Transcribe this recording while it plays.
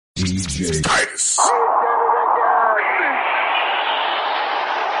DJ Titus.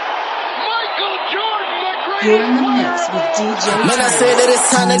 You're in the mix with DJ Titus. Man, I said that it's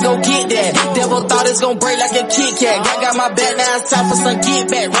time to go get that. Devil thought it's gon' break like a Kit Kat. I got my back, now it's time for some get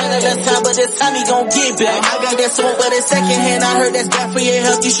back. Running the time, but this time he gon' get back. I got that smoke, but in second hand, I heard that's bad for your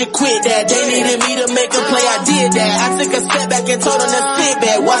health, you should quit that. They needed me to make a play, I did that. I took a step back and told them to sit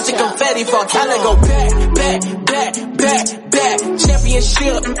back. Watching confetti fall, time to go back.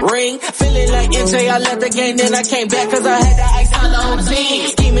 Championship ring. Feeling like MJ, I left the game, then I came back cause I had that ice on the whole team.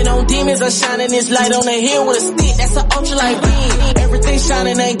 Scheming on demons, I'm shining this light on the hill with a stick, that's an ultralight beam. Everything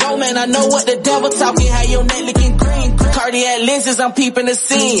shining ain't gold, man, I know what the devil talking, how your neck looking green. Cardiac lenses, I'm peeping the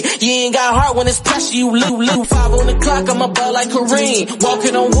scene. You ain't got heart when it's pressure, you lose. 5 on the clock, I'm a ball like Kareem.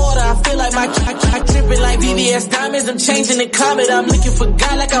 Walking on water, I feel like I dripping like VVS diamonds. I'm changing the climate, I'm looking for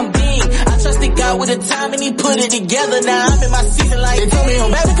God like I'm Bean. I trusted God with the time and he put it together. Now I'm in my season like, they told me, oh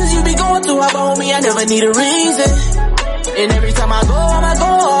baby, cause you be going through, I on me, I never need a reason. And every time I go, I'ma go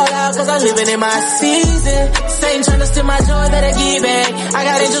all out cause I'm living in my season. Satan trying to steal my joy, better get back. I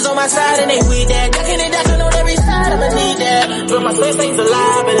got angels on my side and they with that. Ducking and ducking on every side, I'ma need that. But my space ain't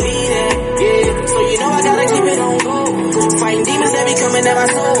alive, believe that. Yeah, so you know I gotta keep it on go. Fighting demons that be coming at my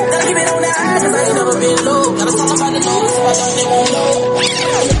soul. Gotta keep it on that high cause I ain't never been low. Gotta talk about the low so I don't they won't know.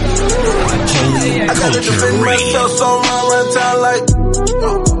 I gotta defend myself, so I'm around town like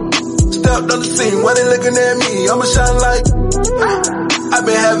stepped on the scene, why they looking at me? I'ma shine like I've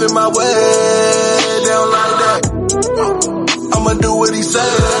been having my way, they don't like that. I'ma do what he say,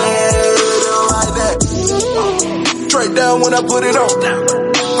 they don't like that. Straight down when I put it on.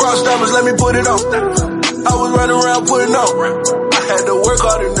 Cross diamonds, let me put it on. I was running around putting on. I had to work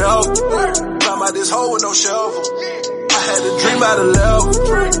hard enough. Climb out this hole with no shovel. I had to dream out of level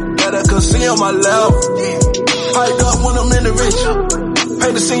that I could see on my level. Hyped up when I'm in the rich.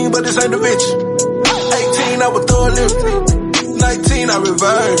 Paint the scene, but this ain't the bitch. 18, I was throw a lift. 19, I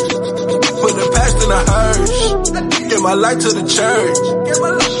reversed. Put the past in a hearse. Give my life to the church.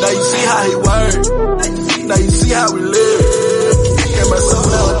 Now you see how he works. Now you see how we live. Get myself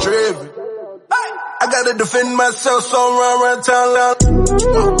now driven. I gotta defend myself, so I'm around town loud.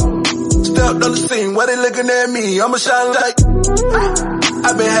 Stepped on the scene, why they looking at me? I'ma shine like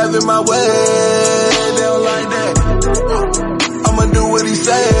I've been having my way. They don't like that. I'ma do what he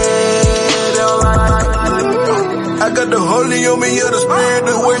say, they don't like. I got the holy on me, yeah, the spirit,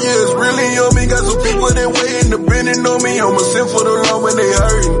 the way yeah, it's really on me. Got some people that waiting, depending on me. I'ma send for the Lord when they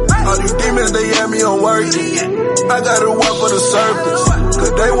hurting. All these demons, they have me on working. I gotta walk for the surface,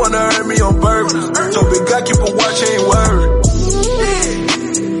 cause they wanna hurt me on purpose. So big God keep a watch, ain't worried.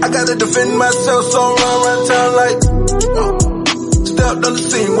 I gotta defend myself, so I'm around town like stepped on the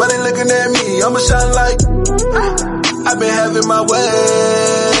scene, why they looking at me? I'ma shine like I've been having my way,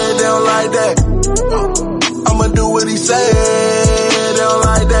 they don't like that. I'ma do what he say, they don't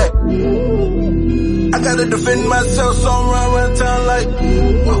like that. I gotta defend myself, so I'm around town like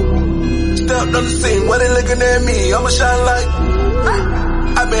stepped on the scene, why they looking at me? I'ma shine like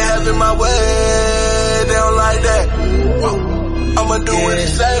I've been having my way, they don't like that. I'ma do what he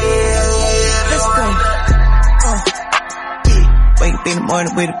say, Let's go. Wake up in the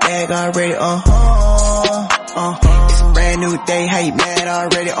morning with a bag already, It's a brand new day, how you mad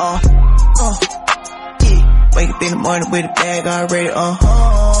already, yeah. Wake up in the morning with a bag already, It's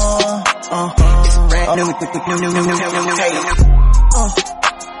a brand new day, yeah.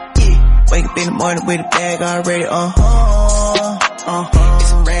 Wake up in the morning with a bag already, It's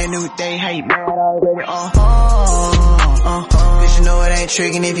a brand new day, how you mad already, Cause you know it ain't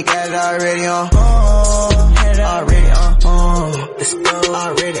tricking if you got it already, Let's go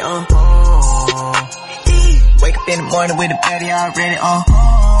already, Wake up in the morning with a baddie already,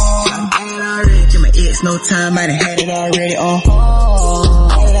 To my ex, no time, I done had it already,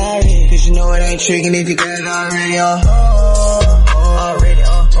 Cause you know it ain't tricking if you got it already,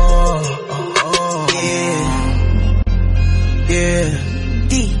 Yeah.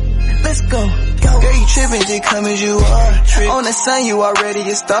 D, let's go. Girl, you trippin', just come as you are. On the sun, you already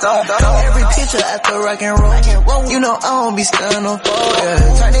a star. Every picture after rock and roll. You know I don't be stunning on fall,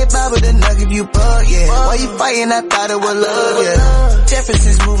 yeah. Turn that Bible to knock if you bug, yeah. While you fighting, I thought it was love, yeah.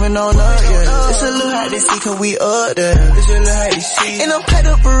 Jefferson's moving on up, yeah. It's a little hard to see cause we up there. It's a little hard to see. And I'm paid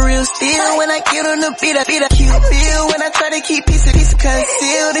up for real still. When I get on the beat, I keep it feel. When I try to keep piece of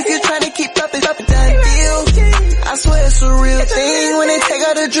concealed. If you try to keep up, it's done deal. I swear it's a real thing. When they take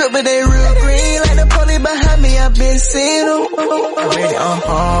out the drip, but they real green. Like the police behind me, I've been seeing them. Already,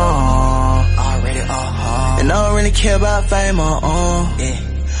 And I don't really care about fame, yeah. I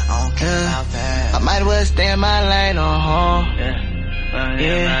don't care about fame. I might as well stay in my lane, yeah.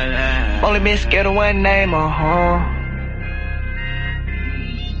 Yeah. Only been scared of one name,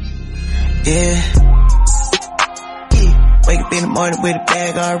 Yeah. Wake up in the morning with a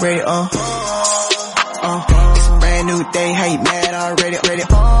bag already, It's a brand new day, how you mad already, Cause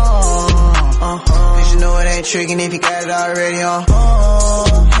you know it ain't tricking if you got it already,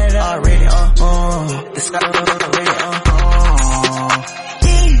 It's got it already,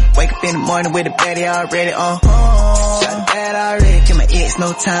 Wake up in the morning with a baddie already, Shot the bad already, give my ex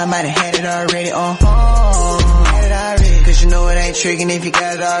no time, I done had it already, Had it already, cause you know it ain't tricking if you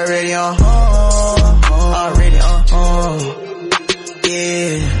got it already,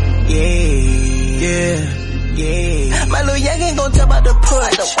 Yeah. My little young ain't gon' jump out the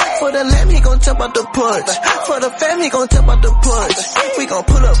push. For the lamb, he gon' jump out the push. For the family, gon' jump out the push. We gon'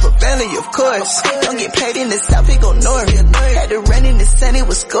 pull up for family, of course. Don't get paid in the south, he gon' north. Had to run in the sun, it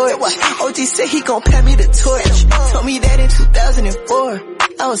was scorched. OG said he gon' pass me the torch. Told me that in 2004.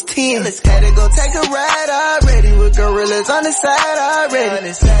 I was 10. Had to go take a ride already. With gorillas on the side already.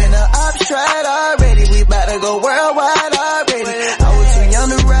 And the ops tried already. We bout to go worldwide already. I was too young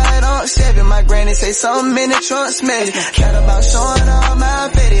to ride on 7. My granny say something in the trunk smelly. Thought about showing all my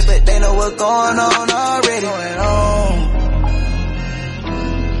fetty, but they know what's going on already.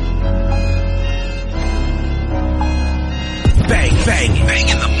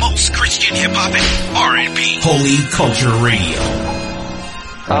 Banging the most Christian hip-hop and R&B. Holy Culture Radio.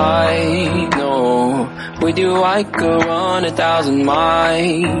 I know with you I could run 1,000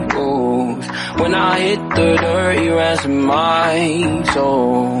 miles. When I hit the dirt, you ransom my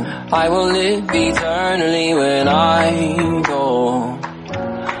soul. I will live eternally when I go.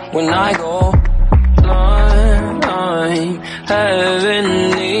 When I go,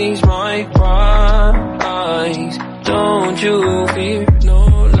 heaven needs my prize. Don't you fear no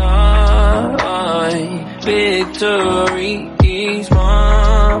lie. Victory is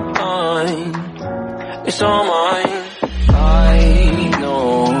mine. It's all mine. I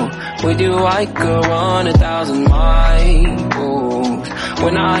know with you I could run 1,000 miles.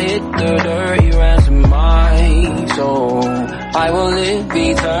 When I hit the dirt, you ransom my soul. I will live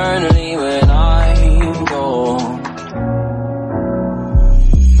eternally when I go.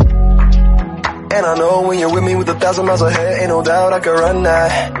 And I know when you're with me with 1,000 miles ahead, ain't no doubt I could run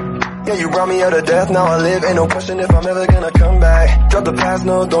that. Yeah, you brought me out of death, now I live, ain't no question if I'm ever gonna come back. Drop the past,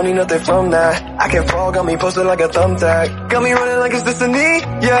 no, don't need nothing from that. I can fall, got me posted like a thumbtack. Got me running like it's destiny,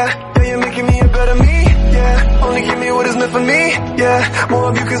 yeah. Yeah, you're making me a better me, yeah. Only give me what is meant for me, yeah. More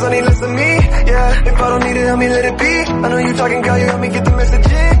of you cause I need less of me, yeah. If I don't need it, help me let it be. I know you talking, God, you help me get the message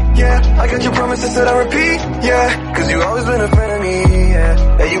in, yeah. I got your promises that I repeat, yeah. Cause you always been a friend of me, yeah.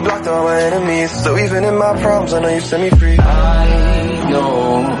 Yeah, you blocked all my enemies, so even in my problems, I know you set me free. I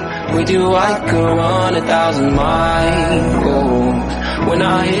know with you I could run 1,000 miles. When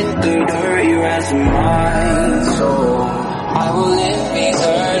I hit the dirt, you ransom my soul. I will live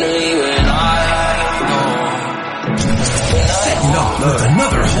eternally when I go. Setting up with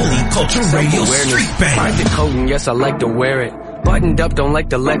another Holy Culture Radio street bang. I did coding, yes I like to wear it. Buttoned up, don't like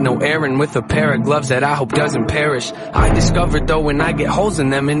to let no air in, with a pair of gloves that I hope doesn't perish. I discovered though when I get holes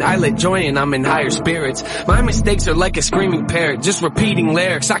in them, and I let joy in, I'm in higher spirits. My mistakes are like a screaming parrot, just repeating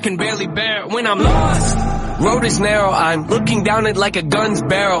lyrics. I can barely bear it when I'm lost. Road is narrow, I'm looking down it like a gun's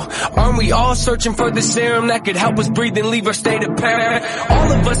barrel. Aren't we all searching for the serum that could help us breathe and leave our state of peril?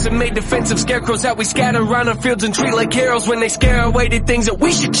 All of us have made defensive scarecrows that we scatter around our fields and treat like heroes when they scare away the things that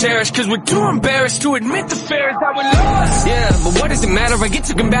we should cherish. Cause we're too embarrassed to admit the fear is that we're lost. Yeah, but what does it matter? I get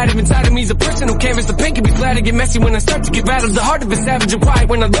too combative inside of me. Is a person who canvas. The pain can be flat. I get messy when I start to get rattled. The heart of a savage and quiet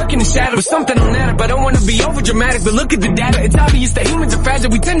when I lurk in the shadow. With something on that, but I don't want to be over dramatic. But look at the data. It's obvious that humans are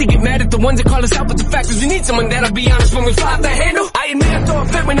fragile. We tend to get mad at the ones that call us out, but the fact is we need someone that'll be honest when we fly off the handle. I admit I throw a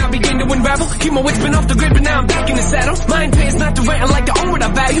fit when I begin to unravel. Keep my wits been off the grid, but now I'm back in the saddle. My intent is not to rant. I like to own what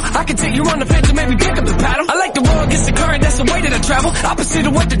I value. I can take you on the fence and maybe pick up the paddle. I like to roll against the current. That's the way that I travel. Opposite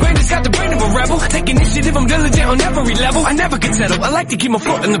of what the grain has got the brain of a rebel. Take initiative. I'm diligent on every level. I never can settle. I like to keep my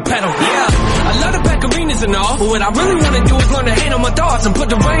foot in the pedal. Yeah, I love the back arenas and all, but what I really want to do is learn to handle my thoughts and put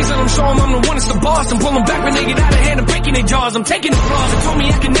the reins on them, show them I'm the one that's the boss, and pull them back when they get out of hand and breaking their jaws. I'm taking the flaws. They told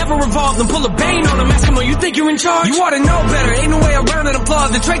me I can never revolve, then pull a bane on them, ask them, oh, you think you're in charge? You ought to know better, ain't no way around it. Applaud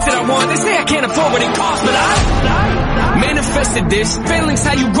the traits that I want. They say I can't afford what it costs, but I manifested this. Failing's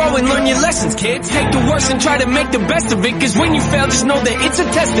how you grow and learn your lessons, kids. Take the worst and try to make the best of it, cause when you fail, just know that it's a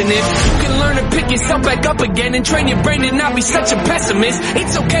test, and if you can learn to pick yourself back up again and train your brain to not be such a pessimist.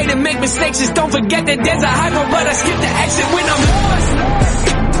 It's okay to make mistakes, just don't forget that there's a high road, but I skip the exit when I'm lost.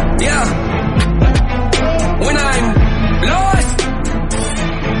 Yeah, when I'm lost.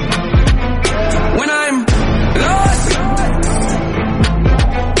 When I'm lost.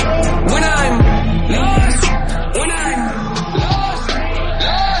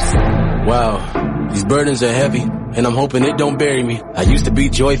 burdens are heavy, and I'm hoping it don't bury me. I used to be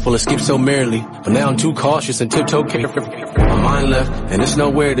joyful and skip so merrily, but now I'm too cautious and tiptoe careful. My mind left, and it's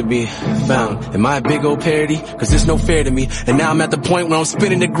nowhere to be found. Am I a big old parody? Cause it's no fair to me. And now I'm at the point where I'm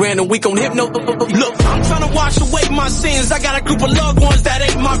spending the grand a week on hypno. Look, I'm trying to wash away my sins. I got a group of loved ones that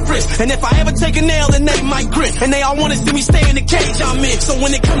ain't my friends. And if I ever take a nail, then they might grin. And they all wanna see me stay in the cage I'm in. So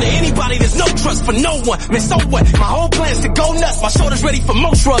when it come to anybody, there's no trust for no one. Man, so what? My whole plan's to go nuts. My shoulder's ready for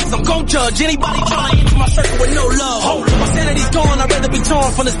most drugs. I'm gon' judge anybody trying to enter my circle with no love. Hold up, my sanity's gone. I'd rather be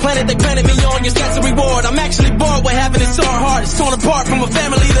torn from this planet they planted me on. Your stats a reward. I'm actually bored with having it so hard. It's torn apart from a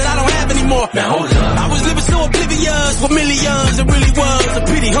family that I don't have anymore. Now hold up. I was living so oblivious with millions. It really was a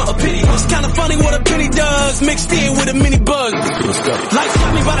pity, huh? A pity. It's kinda funny what a penny does, mixed in with a mini buzz. Life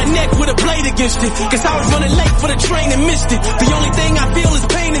got me by the neck with a blade against it. Cause I was running late for the train and missed it. The only thing I feel is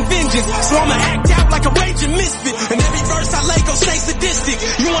pain and vengeance. So I'ma act out like a raging misfit. And every verse I lay gon' stay sadistic.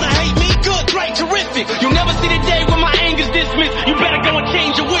 You wanna hate me? Good, great, terrific. You'll never see the day when my anger's dismissed. You better go and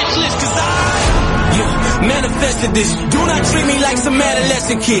change your wish list. Cause manifested this. Do not treat me like some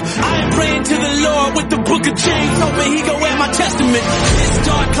adolescent kid. I am praying to the Lord with the book of James, hoping he go at my testament. This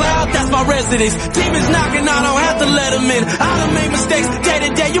dark cloud, that's my residence. Demons knocking, I don't have to let them in. I done made mistakes day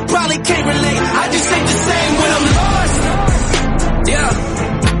to day, you probably can't relate. I just ain't the same when I'm lost. Yeah.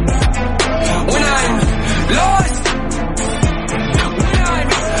 When I'm lost.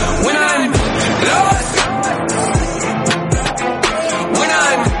 When I'm lost.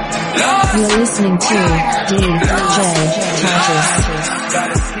 You're listening to DJ Conscious.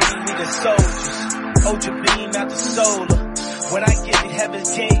 Gotta see me the soldiers, ultra beam out the solar. When I get to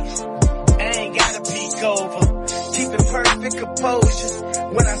heaven's gates, I ain't gotta peek over. Keeping perfect composure.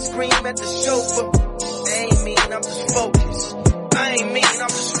 When I scream at the chauffeur, I ain't mean, I'm just focused. I ain't mean, I'm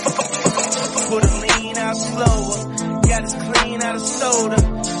just focused. Put a lean out slower. Got us clean out of soda.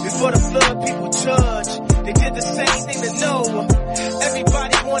 Before the flood, people judge. They did the same thing to Noah.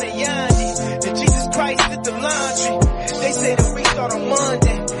 Everybody wanted Yandy. Then Jesus Christ did the laundry. They say the weak start on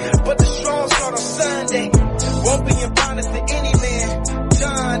Monday, but the strong start on Sunday. Won't be in bondage to any man.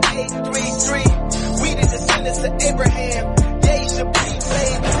 John 8:33. We the descendants of Abraham. They should be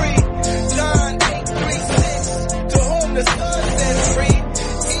made free. John 8:36. To whom the Son set free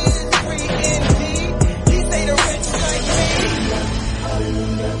is free indeed. He say the rich like me.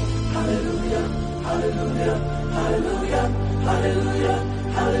 Hallelujah, hallelujah, hallelujah, hallelujah, hallelujah,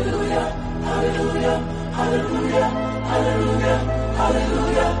 hallelujah, hallelujah, hallelujah, hallelujah,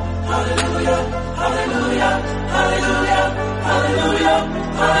 hallelujah, hallelujah, hallelujah, hallelujah, hallelujah,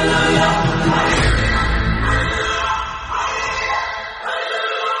 hallelujah.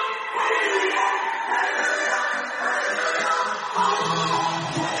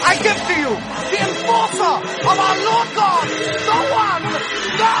 I give to you the enforcer of our Lord God, the one,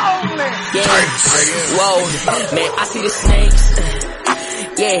 the only. Yeah, whoa, man, I see the snakes.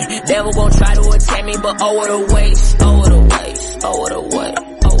 Yeah, devil gon' try to attack me, but oh, what a waste, oh, what a waste, oh, what a waste,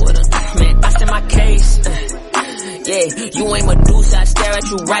 oh, what a, man, I stand my case. Yeah, you ain't Medusa, I stare at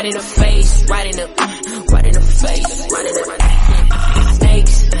you right in the face, right in the face, right in the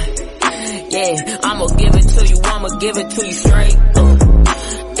snakes. Yeah, I'ma give it to you, I'ma give it to you straight.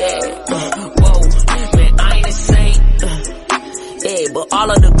 Yeah, whoa, man, I ain't a saint. Yeah, but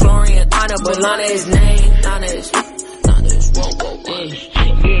all of the glory and honor belong to his name. Honor his, whoa,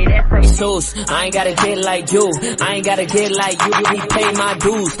 yeah, that's Jesus. I ain't gotta get like you. I ain't gotta get like you. You pay my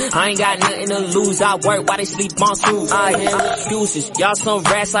dues. I ain't got nothing to lose. I work while they sleep on shoes. I hear excuses. Y'all some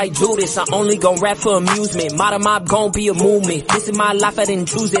rats like Judas. I only gon' rap for amusement. Model mob gon' be a movement. This is my life, I didn't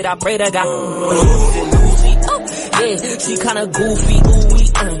choose it. I pray to God. Yeah, she kinda goofy, ooey,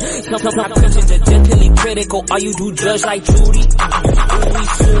 Some questions are gently critical. All you do judge like Judy,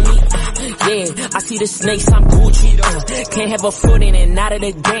 sue me. Yeah, I see the snakes, I'm Gucci, can't have a foot in and out of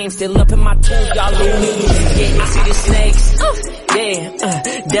the game. Still up in my toes, y'all loony. Yeah, I see the snakes. Yeah,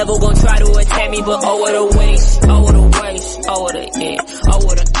 devil gon' try to attack me, but oh, what a waste. Oh, what a waste. Oh, what a, yeah. Oh,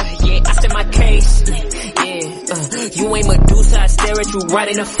 what a, yeah, I stand my case. Yeah, you ain't Medusa, I stare at you right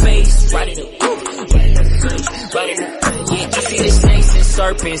in the face. Right in the yeah, I see the snakes and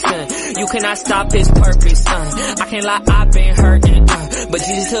serpents, you cannot stop his purpose, I can't lie, I've been hurting, but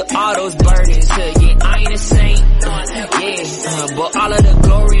Jesus took all those burdens, yeah, I ain't a saint, yeah, but all of the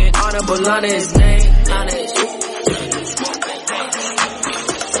glory and honor belong to his name, honor his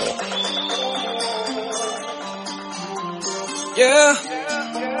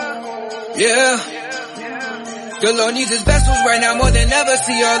yeah. The Lord needs his vessels right now more than ever.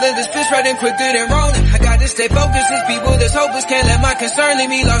 See all of this fish riding quicker than rolling. I got Gotta stay focused, since people that's hopeless can't let my concern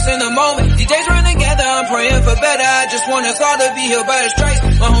leave me lost in the moment. These days run together, I'm praying for better. I just want us all to be healed by the stripes.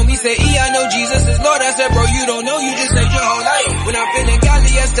 My homie said, I know Jesus is Lord. I said, bro, you don't know, you just saved your whole life. When I'm feeling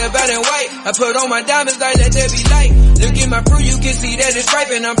godly, I step out in white. I put on my diamonds like let there be light. Look at my fruit, you can see that it's ripe,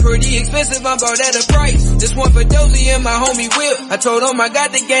 and I'm pretty expensive, I'm bought at a price. This one for Dozy and my homie Will. I told him I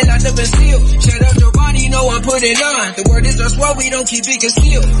got the game locked up and sealed. Shout out Giovanni, know I'm putting on. The word is our swore, we don't keep it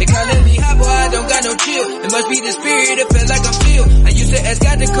concealed. They calling me hot, boy, I don't got no chill. It must be the spirit, it felt like I feel. I used to ask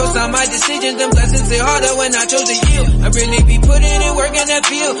God to co-sign my decisions, them blessings hit harder when I chose to yield. I really be putting in work in that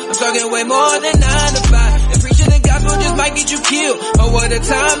field. I'm talking way more than 9 to 5. And preaching the gospel just might get you killed. Oh, what a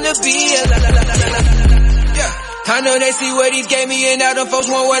time to be. Yeah. I know they see what he gave me, and now them folks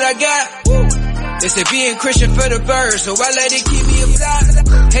want what I got. Woo. They said being Christian for the birds, so I let it keep me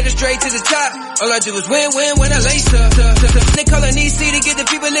upside. Headed straight to the top. All I do is win-win when I lace up. They calling EC to get the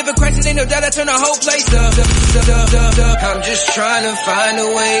people living Christ, and ain't no doubt I turn the whole place up. I'm just trying to find a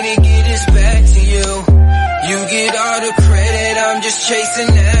way to get this back to you. You get all the credit, I'm just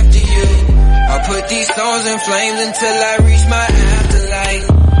chasing after you. I'll put these songs in flames until I reach my afterlife.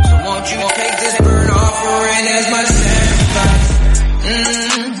 So won't you take this burnt offering as my sacrifice?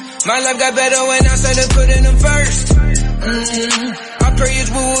 My life got better when I started putting them first. I pray his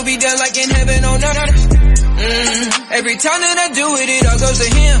will be done like in heaven on earth. Every time that I do it, it all goes to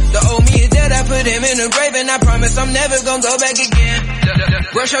him. The old me is dead, I put him in the grave, and I promise I'm never gonna go back again.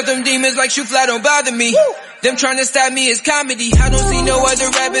 Brush out them demons like shoe fly, don't bother me. Them trying to stop me is comedy. I don't see no other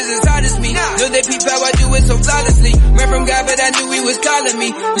rappers as hot as me. Know they peep how I do it so flawlessly. Ran from God, but I knew he was calling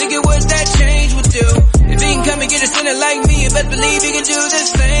me. Look at what that change would do. If he can come and get a sinner like me, you best believe he can do the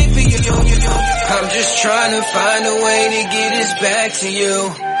same for you. I'm just trying to find a way to get this back to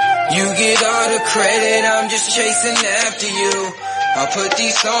you. You get all the credit, I'm just chasing after you. I'll put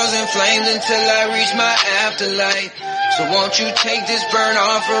these songs in flames until I reach my afterlife. So won't you take this burnt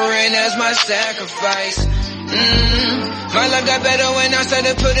offering as my sacrifice? My life got better when I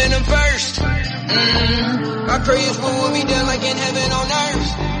started putting them first. I pray his will be done like in heaven on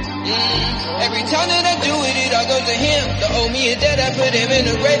earth. Every time that I do it, it all goes to him. The old me is dead, I put him in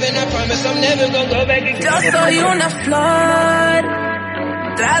the grave, and I promise I'm never gonna go back again. Yo soy una flor,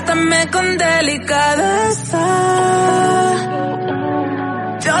 trátame con delicadeza.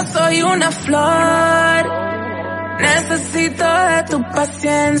 Yo soy una flor, necesito de tu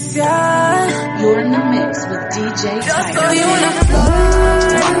paciencia. You're in the mix with DJ Tiger. Yo soy una flor,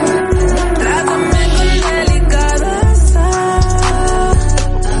 trátame con delicadeza.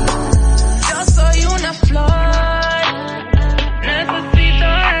 Yo soy una flor, necesito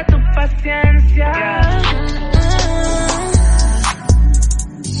de tu paciencia.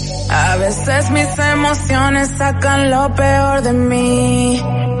 A veces mis emociones sacan lo peor de mí.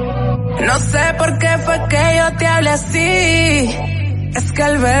 No sé por qué fue que yo te hablé así. Es que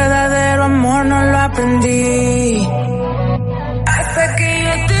el verdadero amor no lo aprendí hasta que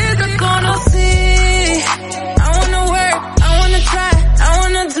yo te conocí. I wanna work, I wanna try, I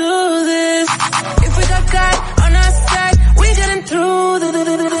wanna do this. If we got God on our side, we getting through.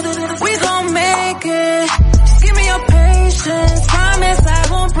 We gon' make it. Just give me your patience, promise I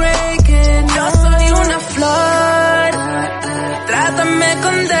won't break it. Yo soy una flor, trátame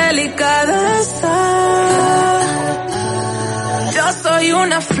con delicadeza. Yo soy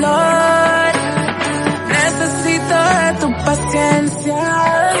una flor, necesito de tu paciencia.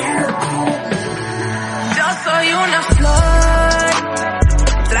 Yo soy una flor,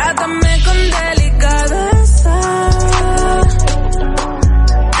 trátame con delicadeza.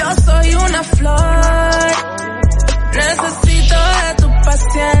 Yo soy una flor, necesito de tu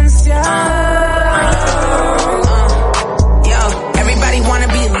paciencia. Everybody wanna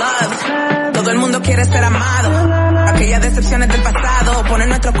be loved. Todo el mundo quiere ser amado. Aquellas decepciones del pasado ponen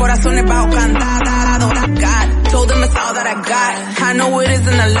nuestros corazones bajo candado. God told them it's all that I got. I know it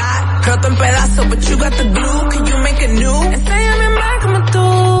isn't a lot. Roto en pedazos, but you got the glue. Can you make it new? Enséñame más como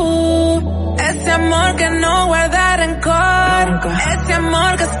tú. Ese amor que no guarda rencor. Ese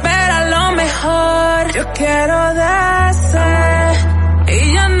amor que espera lo mejor. Yo quiero de ese.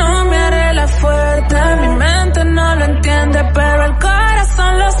 Y ya no me haré la fuerte. Mi mente no lo entiende, pero el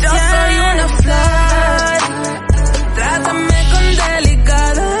corazón lo siente. Yo soy una flor, trátame con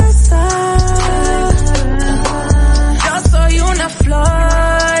delicadeza. Yo soy una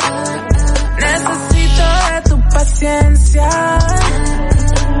flor, necesito de tu paciencia.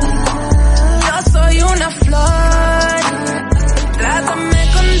 Yo soy una flor, trátame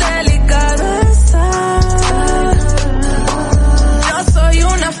con delicadeza. Yo soy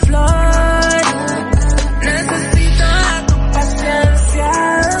una flor, necesito de tu paciencia.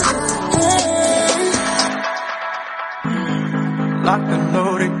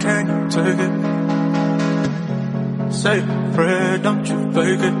 take it. Say Fred, don't you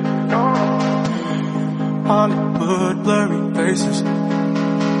fake it. Hollywood, blurry faces.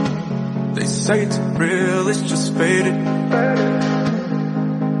 They say it's real, it's just faded.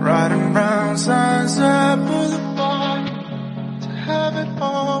 Riding round Sunset Boulevard. To have it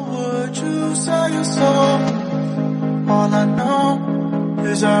all, would you sell your soul? All I know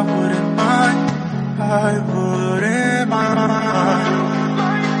is I wouldn't mind. I wouldn't mind.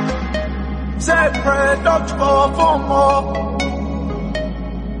 Say Fred, don't you fall for more.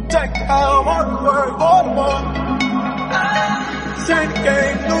 Take out one word for more. Same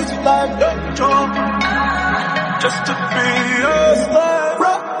game, lose your life, no control. Just to be a slave.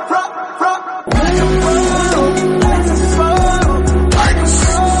 Rock, rock, rock. Like a roll, like a soul, like a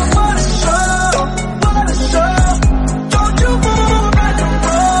soul. What a show, what a show. Don't you move, like a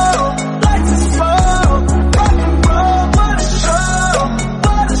roll, like a soul. Rock and roll, what a show,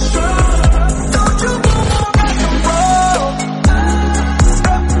 what a show. Don't you move, like a roll.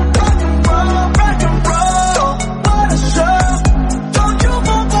 Rock and roll, rock and roll, what a show. Don't you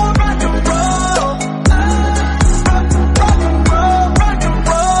move, rock and roll. Rock and roll, rock and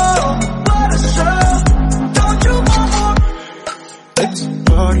roll, what a show. Don't you move.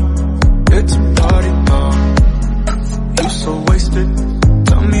 It's a party, oh. You so wasted,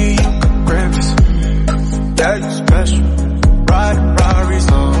 tell me you got Grammys. Yeah, you special, riding Rari's,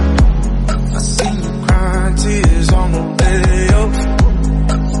 oh. I seen you crying, tears on the radio.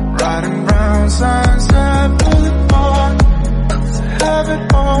 Riding round Sunset Boulevard. To have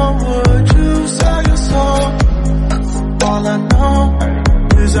it all, would you sell your soul? All I know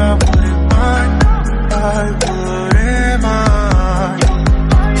is I wouldn't mind. I wouldn't mind.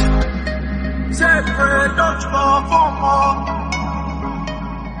 Say, friend, don't you fall for more.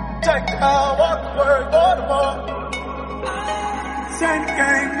 Take out one word for the more. Same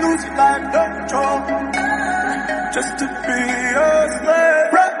game, lose your life, no control. Just to be a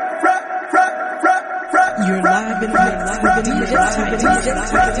slave. Rap, rap, rap, rap, rap. You're live in the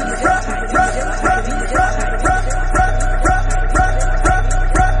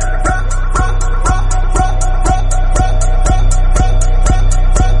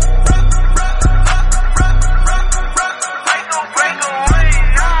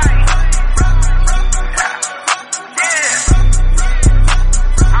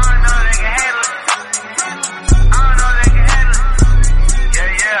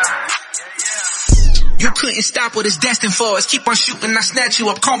Stop what it's destined for us. Keep on shooting, I snatch you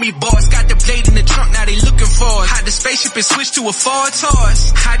up. Call me boss. Got the blade in the trunk, now they looking for us. Hide the spaceship and switch to a Ford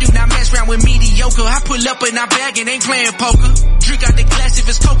Taurus. I do not mess around with mediocre. I pull up in our bag and ain't playing poker. Drink out the glass if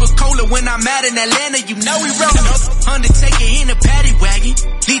it's Coca-Cola. When I'm out in Atlanta, you know we rollin'. Undertaker in a paddy wagon.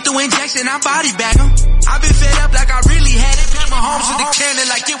 Lethal injection, I body bag 'em. I been fed up like I really had it. Put my homes with the cannon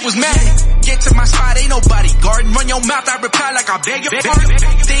like it was magic. Get to my spot, ain't nobody guarding. Run your mouth, I reply like I beg your pardon.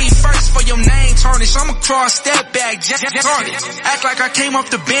 Thing first for your name tarnish. I'ma cross step back, just target. Act like I came off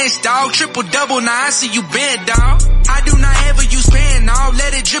the bench, dog. Triple double, now I see you bend, dog. I do not ever use pen, dog.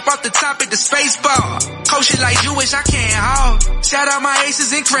 Let it drip off the top at the space bar. Coach it like Jewish, I can't haul. Shout out my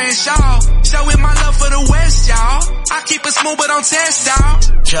aces in Crenshaw. Showing my love for the West, y'all. I keep it smooth, but don't test, y'all.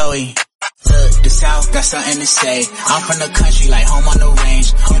 Joey. Look, the South got something to say. I'm from the country like home on the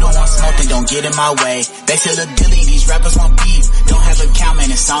range. You don't want smoke, then don't get in my way. They feel the dilly, these rappers want beef. Don't have a count,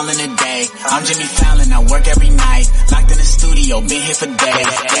 man, it's all in a day. I'm Jimmy Fallon, I work every night. Locked in the studio, been here for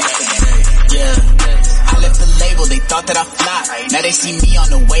days. Yeah, I left the label, they thought that I flopped. Now they see me on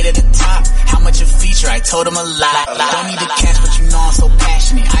the way to the top. How much a feature, I told them a lot. Don't need to catch, but you know I'm so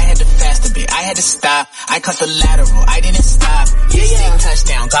passionate. I had to fast a bit, I had to stop. I cut the lateral, I didn't stop. Yeah,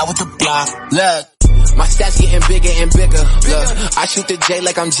 touchdown, got with the block. Look, my stats getting bigger and bigger. Look, I shoot the J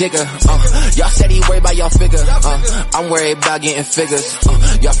like I'm Jigger. Y'all said he worried about y'all figure. I'm worried about getting figures.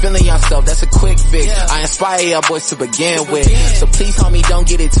 Y'all feeling yourself, that's a quick fix. I inspire y'all boys to begin with. So please, homie, don't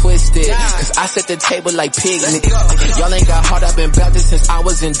get it twisted. Cause I set the table like pig niggas. Y'all ain't got hard, I've been Baptist since I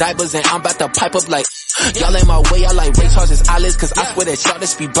was in diapers. And I'm about to pipe up like y'all ain't my way, I like Ray Charles' eyelids. Cause I swear that y'all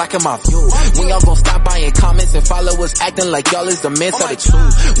just be blocking my view. When y'all gon' stop buying comments and followers acting like y'all is the men tell the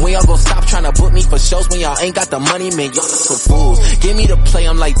truth. When y'all gon' stop trying to book me for shows when y'all ain't got the money, man, y'all some fools. Give me the play,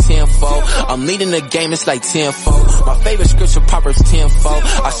 I'm like 10-4. I'm leading the game, it's like 10-4. My favorite scripture, Proverbs 10-4.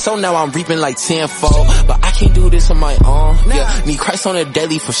 I so now I'm reaping like 10-4. But I can't do this on my own. Yeah, need Christ on the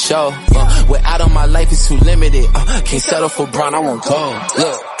daily for sure. Without on my life is too limited. Can't settle for Brown, I won't go.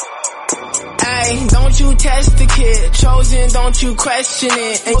 Look. Hey, gang, don't you test the kid. Chosen, don't you question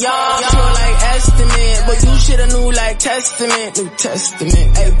it. And y'all feel like estimate, but you shoulda knew like Testament. New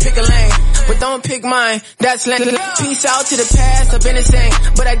Testament. Hey, pick a lane, but don't pick mine. That's lame. Peace out to the past, I've been insane,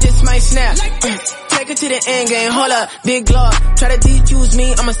 but I just might snap. Take it to the end game, hold up, big glock. Try to defuse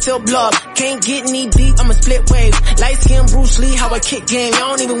me, I'ma still block. Can't get knee deep, I'ma split wave. Light skin Bruce Lee, how I kick game.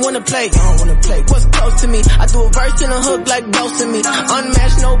 Y'all don't even wanna play, what's close to me? I do a verse and a hook like Ghost to me.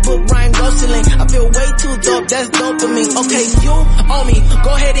 Unmatched notebook, Ryan Gosling. I feel way too dope, that's dope for me. Okay, you owe me, go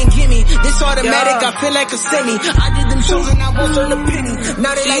ahead and give me. This automatic, I feel like a semi. I did them shows and I was on the penny.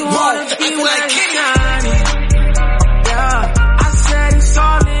 Now they like, what? I feel like Kenny. Yeah, I said it's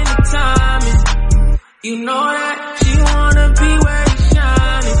all in the timing. You know that she wanna be where it's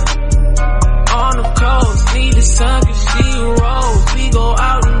shining. On the coast, need the sun cause she rolls. We go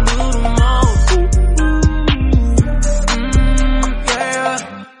out and do the most. Yeah.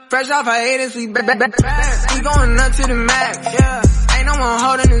 Fresh off our haters, we back. We going up to the max, yeah. Ain't no one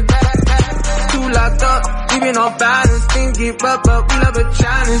holding us back. Two locked up, keeping on balance. Things get rough, but we love a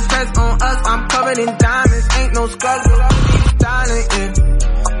challenge. Press on us, I'm covered in diamonds. Ain't no struggle, I'm styling, yeah.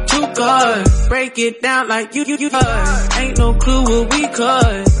 Too good, break it down like you could. Ain't no clue what we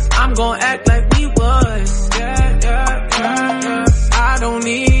could. I'm gon' act like we was. Yeah. I don't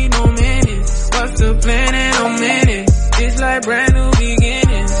need no minutes. What's the plan in a minute? It's like brand new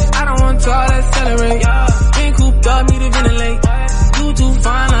beginnings. I don't want to all accelerate. Been cooped up, need to ventilate. You too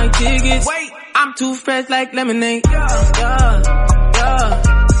fine like tickets. Wait, I'm too fresh like lemonade. Yeah.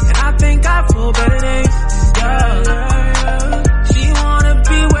 And I think I feel better days. Yeah.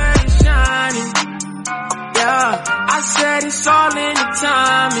 I said it's all in the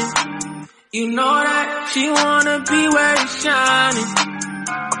timing. You know that she wanna be where it's shining.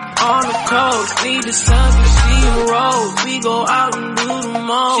 On the coast, need the sun cause she rolls. We go out and do the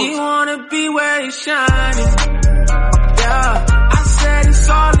most. She wanna be where it's shining. Yeah, I said it's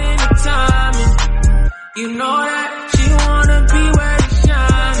all in the timing. You know that she wanna be where it's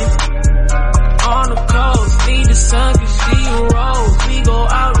shining. On the coast, need the sun cause she rolls. We go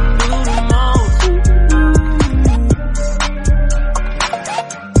out and do the most.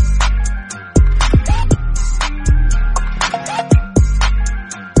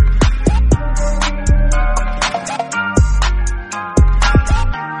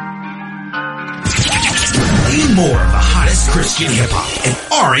 More of the hottest Christian hip-hop and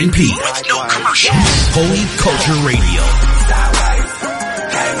R&B with no commercials. Holy Culture Radio.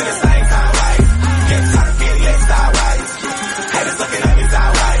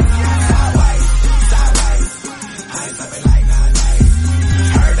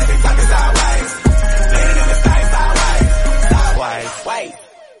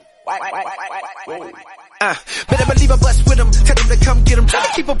 Better believe I bust with them. Tell them to come get them. Try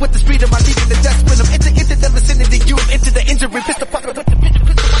to keep up with the speed of my leaving the dust with them. Into the vicinity, you into the injury. Pistol pop with the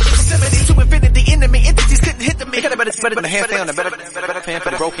proximity to infinity. Enemy entities couldn't hit the me. Better the hand stand, a better fan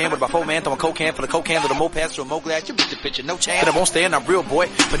for the broke hand with my 4-man throwing coke can for the coke can with a moped to a mo glass. You beat the picture, no chance. But I won't stand, I'm real boy.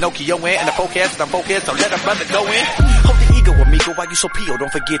 Pinocchio in and the forecast, I'm focused, so let a brother go in. Hold the ego, amigo, why you so P.O.?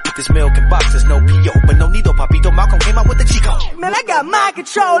 Don't forget that this milk and box is no P.O. But no Nido, Papito, Malcolm came out with the Chico. Man, I got mind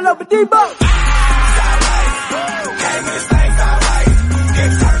control over D-Bo. Came in this thing, alright.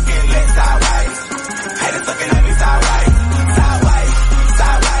 Get turned, get lit, alright. Haters looking at me, alright.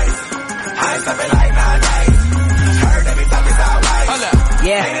 I ain't something like nowadays. Heard every time it's alright.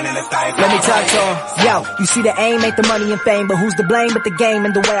 Yeah, let me talk to him. Yo, you see the aim ain't the money and fame, but who's to blame but the game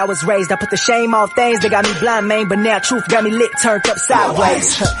and the way I was raised. I put the shame off things that got me blind, man, but now truth got me lit, turned up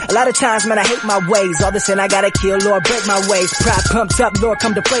sideways. A lot of times, man, I hate my ways. All this and I gotta kill, Lord, break my ways. Pride pumps up, Lord,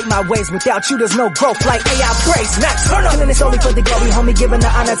 come to break my ways. Without you, there's no growth like AI praise. Max, turn up. Killing this only for the glory, homie, giving the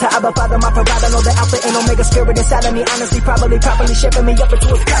honor to Abba Father, my provider. Know the Alpha and Omega spirit inside of me. Honestly, probably, properly shaping me up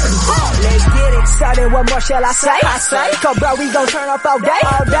into a clarity. Let's get it started, what more shall I say? Cause bro, we gon' turn up all day.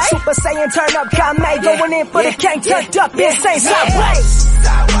 Super Saiyan turn up, Kame, going in for the king, turned up, insane, sideways.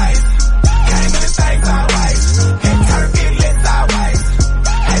 Came in this thing, sideways. Get turned, get lit, sideways.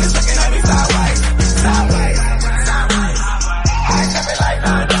 Haters looking at me, sideways. I ain't something like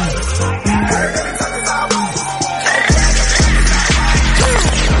nowadays. Heard every time it's alright.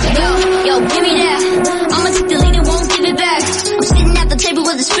 Yo, give me that. I'ma take the lead and won't give it back. I'm sitting at the table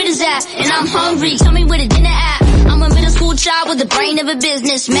where the spitters at, and I'm hungry. Tell me where the dinner at. I'm a middle school child with the brain of a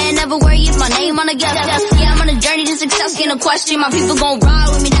businessman. Never worry if my name on the guest list. Yeah, I'm on a journey to success, ain't no question. My people gon' ride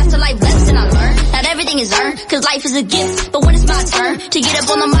with me, that's the life lesson I learned. Not everything everything is earned, cause life is a gift. But when it's my turn to get up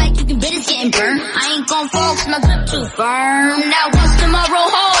on the mic, you can bet it's getting burned. I ain't gon' fall cause my grip too firm. Now what's tomorrow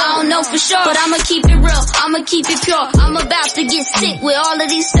hold? I don't know for sure, but I'ma keep it real, I'ma keep it pure. I'm about to get sick with all of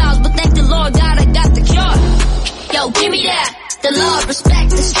these styles, but thank the Lord God I got the cure. Yo, give me that. The love, respect,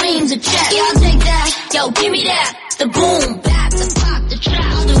 the streams, the check. Yeah, I'll take that. Yo, give me that. The boom, bap, the pop, the trap.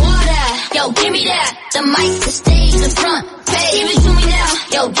 I'll do all that. Yo, give me that. The mic, the stage, the front page. Give it to me now.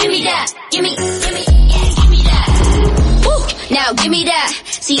 Yo, give me that. Give me that. Woo, now give me that.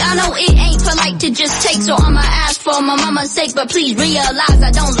 See, I know it ain't polite to just take, so I'ma ask for my mama's sake, but please realize I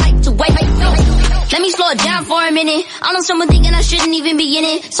don't like to wait. No. Let me slow it down for a minute. I know someone thinking I shouldn't even be in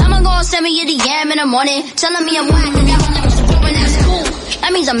it. Someone gonna send me a DM in the morning, telling me I'm whack and never supporting, that's cool.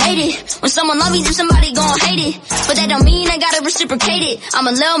 That means I made it. When someone loves me, then somebody gon' hate it. But that don't mean I gotta reciprocate it. I'm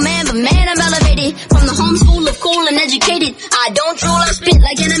a little man, but man, I'm elevated. From the homeschool of cool and educated. I don't drool, I spit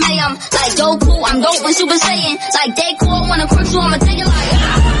like anime. I'm like Goku, I'm Goku Super Saiyan. Like Deku, I wanna crush you, I'ma take it like,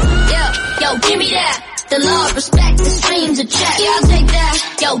 yeah. Yo, give me that. The love, respect, the streams, the check. Yeah, I'll take that.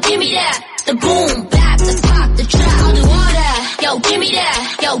 Yo, give me that. The boom, bap, the pop, the trap. I'll do all that. Yo, give me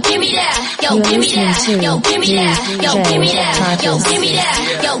that. Yo, give me that. Yo, give me that. Yo, give me that. Yo, give me that. Yo, give me that.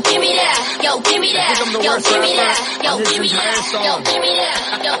 Yo, give me that. Yo, give me that. Yo, give me that. Yo, give me that. Yo, give me that.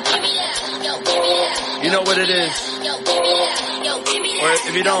 Yo, give me that. Yo, give me that. You know what it is. Yo, give me that. Yo, give me that. Or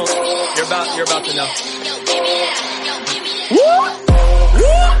if you don't, you're about to know. Yo, give me that. Yo, give me that.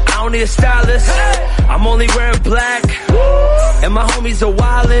 I don't need a stylist. I'm only wearing black. And my homies are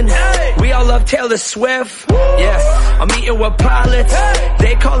wildin'. We all love Taylor Swift. Yeah, I'm eating with pilots.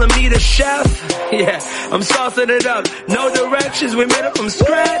 They calling me the chef. Yeah, I'm saucing it up. No directions, we made it from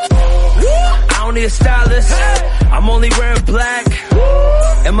scratch. I don't need a stylist. I'm only wearing black.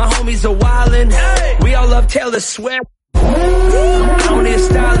 And my homies are wildin'. We all love Taylor Swift. I don't need a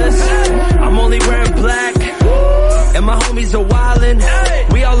stylist. I'm only wearing black. And my homies are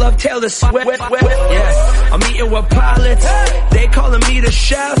wildin'. We all love Taylor Swift. Yeah, I'm eating with pilots. They calling me the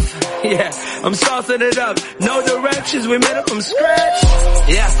chef. Yeah, I'm saucing it up. No directions, we made it from scratch.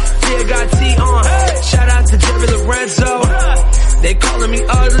 Yeah, got T on. Shout out to Jerry Lorenzo. They calling me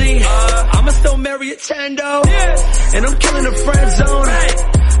ugly. I'ma still marry a Tendo. And I'm killing the friend zone.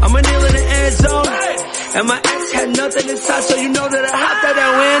 I'ma kneel in the end zone. And my ex had nothing inside, so you know that I hopped out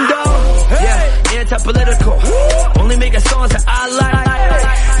that window. Yeah, anti-political. Only making songs that I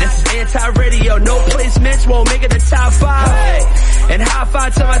like. This is anti-radio. No placements won't make it the top 5. And high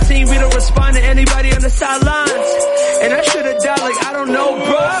five to my team. We don't respond to anybody on the sidelines. And I should have died like, I don't know,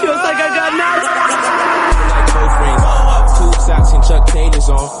 bro. Feels like I got socks and Chuck Taylors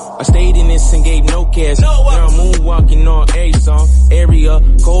on. I stayed in this and gave no cares. Now I'm moonwalking on every song. Area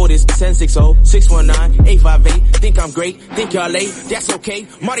code is 1060 619 858. Think I'm great, think y'all late. That's okay.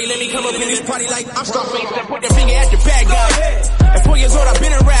 Marty, let me come up in this party like I'm Scarface. I put their finger at the bad guy. At 4 years old, I've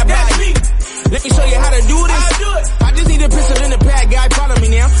been a rap guy. Let me show you how to do this. I just need a pistol in the bad guy. Follow me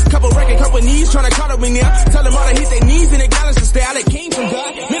now. Couple record companies trying to collar me now. Tell them all to hit their knees and acknowledge the style that came from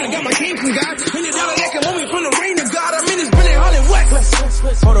God. Man, I got my king from God. $100 that can move me from the rain of God. I'm in this Billy Holland wet.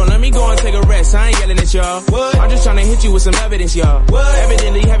 Hold on, let me go and take a rest. I ain't yelling at y'all. What? I'm just trying to hit you with some evidence, y'all. What?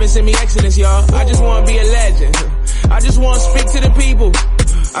 Evidently, haven't sent me excellence, y'all. I just want to be a legend. I just want to speak to the people.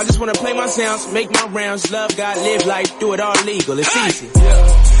 I just want to play my sounds, make my rounds, love God, live life, do it all legal. It's easy.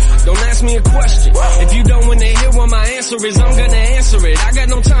 Don't ask me a question. If you don't wanna hear what my answer is, I'm gonna answer it. I got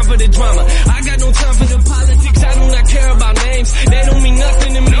no time for the drama. I got no time for the politics. I do not care about names. They don't mean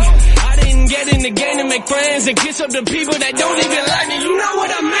nothing to me. I didn't get in the game to make friends and kiss up the people that don't even like me. You know what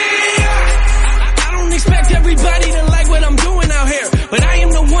I mean? I don't expect everybody to like what I'm doing out here, but I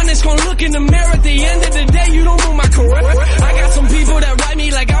am the one that's gonna look in the mirror at the end of the day. You don't move my career. I got some people that write me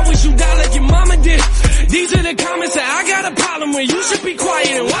like I wish you died like your mama did. These are the comments that I got a problem with. You should be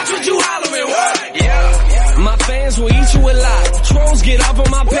quiet and watch what you hollering. What? Yeah. My fans will eat you alive. Trolls get off on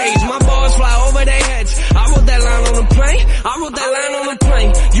my page. My balls fly over their heads. I wrote that line on the plane. I wrote that line on the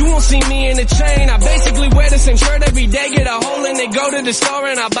plane. You won't see me in the chain. I basically wear the same shirt every day. Get a hole in it, go to the store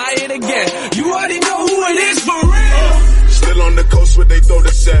and I buy it again. You already know who it is for real. Still on the coast where they throw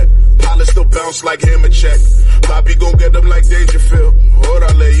the set. Pilots still bounce like hammer check. Poppy gon' get them like Dangerfield.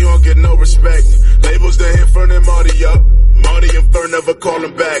 Orale, you don't get no respect. Labels that hit Fern and Marty up. Marty and Fern never call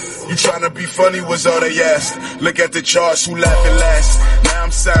him back. You tryna be funny was all they asked. Look at the charts, who laughing last? Now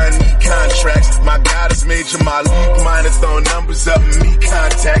I'm signing me contracts. My God is major, my league minor. Throwing numbers up in me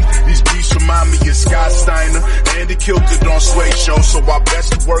contact. These beats remind me of Scott Steiner. Andy killed it on Sway Show, so I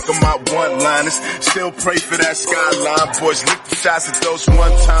best to work on my one-liners. Still pray for that skyline. Boys lick the shots at those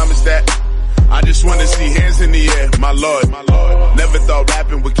one-timers that I just wanna see hands in the air, my lord. Never thought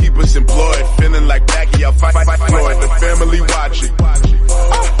rapping would keep us employed. Feeling like Pacquiao fight Floyd. The family watching.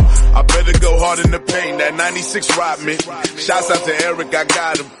 I better go hard in the paint. That 96 robbed me. Shouts out to Eric, I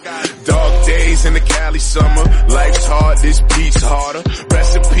got him. Dog days in the Cali summer. Life's hard, this beat's harder.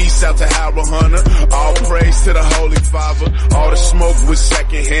 Rest in peace out to Harold Hunter. All praise to the Holy Father. All the smoke was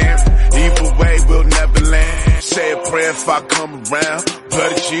secondhand. Either way, we'll never land. Say a prayer if I come around.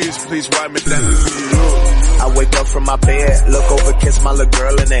 Blood of Jesus, please wipe me down. I wake up from my bed, look over, kiss my little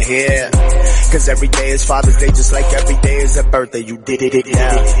girl in the head. Cause every day is Father's Day, just like every day is a birthday. You did it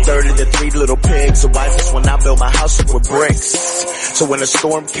now. 30 to 3 little pigs, the wisest when I built my house with bricks. So when the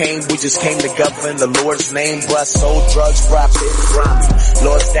storm came, we just came together in the Lord's name. Bust, sold drugs, profit, grimy.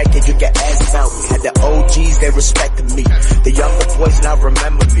 Lord's that kid, you can ask about me. Had the OGs, they respected me. The younger boys now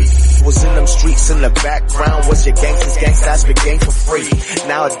remember me. Was in them streets in the background. Was your gangsters, gangsters been game for free.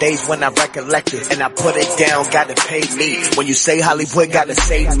 Nowadays when I recollect it and I put it down, gotta pay me. When you say Hollywood, gotta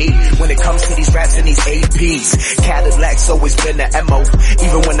say me. When it comes to these raps and these APs, Cadillac's always been the MO.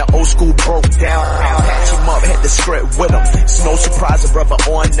 Even when the old school broke down, patch him up, hit the script with him. It's no surprise a brother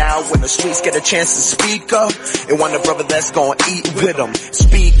on now. When the streets get a chance to speak up, and want a brother that's gonna eat with him.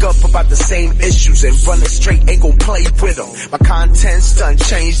 Speak up about the same issues and run it straight, ain't gon' play with him. My content's done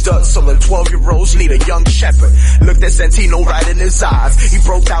changed up, so the 12-year-olds need a young shepherd. Looked at Santino right in his eyes. He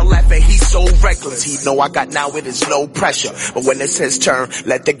broke out laughing, he's so reckless. He know I got now, it is no pressure. But when it's his turn,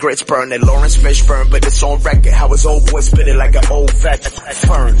 let the grits burn and Lawrence Fishburne. But it's on record how his old boy spit it like an old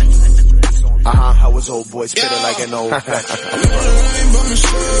veteran. How his old boy spit it like an old veteran.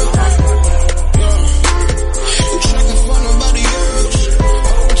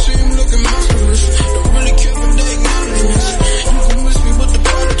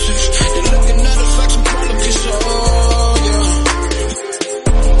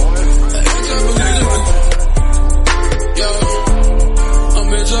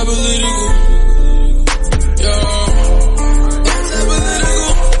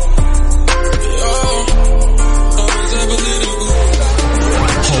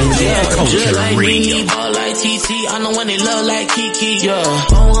 Just like me, ball like TT, I'm the one they love like Kiki, yeah.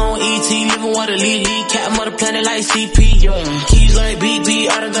 On ET, living water lead, cat mother planet like CP, yeah. Keys like BB,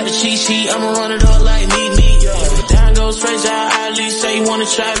 I done got the cheat sheet, I'ma run it up like me, yeah. Down goes fresh out, at least say you wanna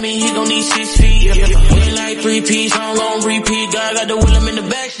try me, he gon' need 6 feet, yeah. Win like 3 piece, I'm gon' repeat, God got the Willem in the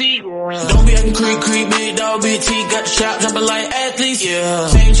backseat. Don't be acting creep, big dog, big T, got the shot, jumping like athletes, yeah.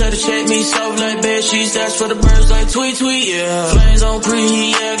 Same try to check me, soft like bed sheets, that's for the birds like tweet, yeah. Flames on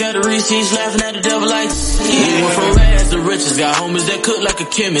preheat, yeah, got the receipts, laughing at the devil like, yeah. Went from rags to riches, got homies that cook like a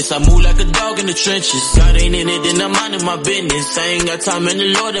chemist, I move like a dog in the trenches. God ain't in it, then I'm minding my business, I ain't got time and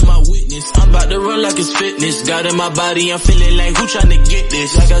the Lord in my witness. I'm about to run like it's fitness, God in my body, I'm feeling like who tryna get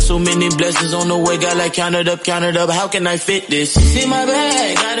this? I got so many blessings on the way, got like count it up, how can I fit this? See my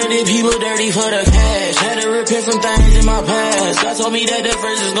bag, got it in people dirty for the cash, had to repent from things in my past. God told me that the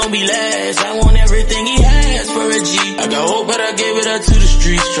first is gonna be last, I want everything he has for a G. I got hope but I gave it up to the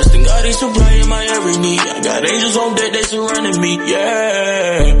streets, trusting God he's supplying my every need. I got angels on deck, they surrounding me,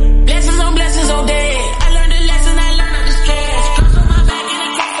 yeah. Blessings on deck, I learned a lesson, I learned not to stress. Cross on my back and a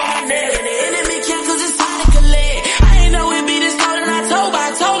cross on my neck, and the enemy can't cause it's time to collect. I ain't know it'd be this cold in October,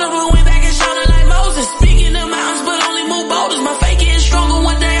 I told him but went back and shining like Moses. Speaking of mountains but only move boulders, my faith getting stronger,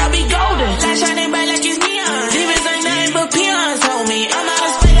 one day I'll be golden. Light shining bright like it's neon, demons ain't nothing but peons, told me I'm out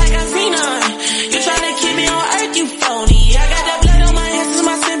of space like I'm Xenon. You tryna keep me on earth, you phony. I got that blood on my hands since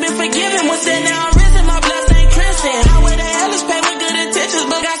my sin been forgiven. What's that now? I'm risen, my blood ain't crimson. Highway to hell is paid with good intentions,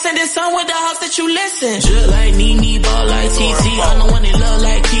 but God sent his son with the hopes that you listen. Just like Nene, ball like TT, I'm the one they love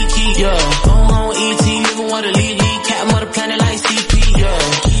like Kiki, yeah. On ET, living water lead, cat mother planet like CP, yeah.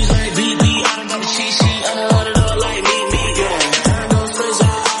 Keys like BB, I done got the cheat sheet, I'ma run it up like me, yeah. Turn those friends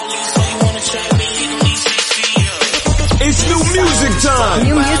out, all these say you wanna try me, you gon' need 6 feet, yeah. It's new music time.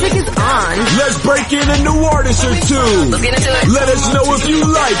 New music is on. Let's break in a new artist or two. Let's get into it. Let us know if you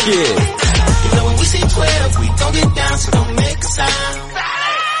like it. You know when we say 12, we gon' get down, so don't make a sound.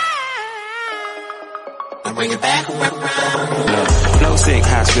 I bring it back around. No sick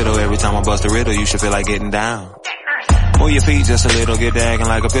hospital, every time I bust a riddle, you should feel like getting down. Move your feet just a little, get to acting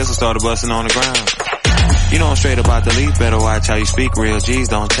like a pistol started busting on the ground. You know I'm straight about the leaf, better watch how you speak, real G's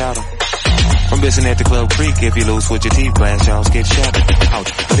don't chatter. From Bissing at the Club Creek, if you lose with your teeth, glass jaws get shattered.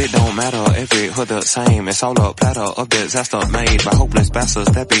 Ouch, but it don't matter, every hood the same. It's all a platter of disaster made by hopeless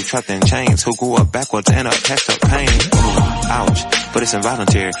bastards that be trapped in chains, who grew up backwards and attached to pain. Ooh, ouch, but it's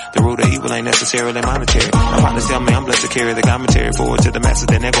involuntary. The root of evil ain't necessarily monetary. My partners tell me I'm blessed to carry the commentary forward to the masses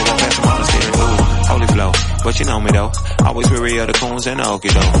that never walk past the monastery. Ooh, holy flow, but you know me though. Always weary of the coons and the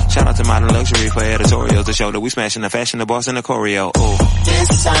okie doke. Shout out to Modern Luxury for editorials to show that we smashing the fashion, the boss, and the choreo. Ooh.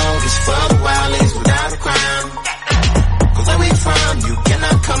 This song is for the wildlies without a crown. Cause where we from, you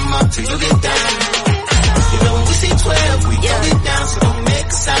cannot come up till you get down. You know when we see 12, we don't get down, so don't make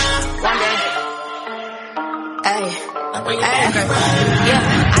a sound. Ay, yeah,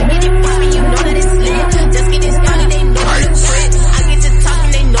 I get it poppin', you know that it's lit. Just getting started, they know the quit. I get to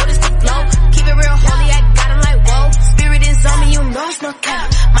talking, they notice the flow. Keep it real holy, I got 'em like whoa. Spirit is on me, you know it's no cap.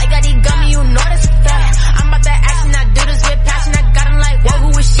 My God, he got me, you know that's a fact. I'm about that action, I do this with passion. I got 'em like whoa,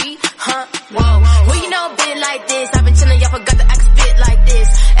 who is she? Huh? Whoa. Well, you know a bit like this. I've been chillin', y'all forgot that I can spit like this.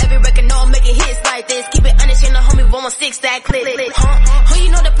 Every record know I'm making hits like this. Keep it honest, you know homie, 116 that click. Huh? Who you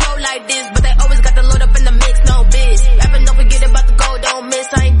know the flow like this, but they always got the load up in the mix, no biz. Rapping, don't forget about the gold, don't miss.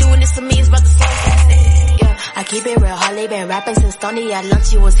 I ain't doing this to me, it's about the soul. Yeah, I keep it real, Harley been rapping since Tony at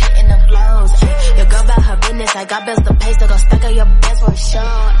lunch, you was hitting the flows. Your girl about her business, I got bills to pay, so go stack up your bands for a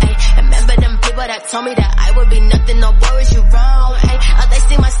show. Remember them people that told me that I would be nothing, no worries, you wrong. They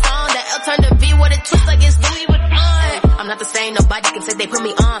sing my song, that L turn to B, what it twists like it's Louis Vuitton. I'm not the same, nobody can say they put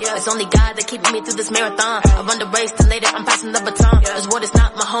me on. It's only God that keeping me through this marathon. I run the race till later, I'm passing the baton. This world is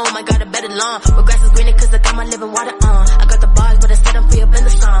not my home, I got a better lawn. Where grass is greener cause I got my living water on. I got the bars, but I set them free up in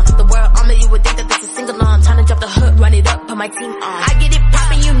the song. The world on me, you would think that this is sing-along. Time to drop the hood, run it up, put my team on. I get it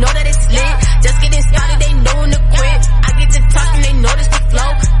poppin', you know that it's lit. Just getting started, they know when to quit. I get to talking, they notice the flow.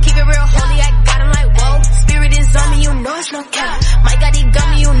 Keep it real holy, I got 'em like whoa. Spirit is on me, you know it's no cap. My God, he got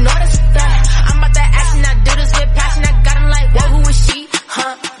me, you know that's a fact. I'm about that action, I do this with passion. I got 'em like whoa, who is she?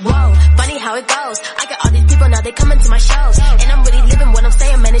 Huh? Whoa, funny how it goes. I got all these people now, they coming to my shows. And I'm really living what I'm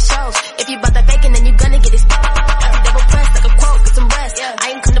saying, man, it shows. If you bout that faking, then you gonna get exposed. I be double pressed like a quote, get some rest. I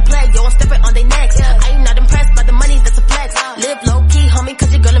ain't come to play, yo, I'm stepping on their necks. I ain't not impressed by the money, that's a flex. Live low key, homie,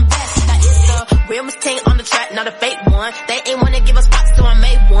 cause your girl invest. That is the real mistake on the track, not a fake one. They ain't wanna give us spots, so I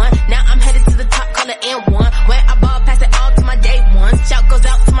made one. Now I'm headed to the top, call it N1. When I ball, pass it all to my day ones. Shout goes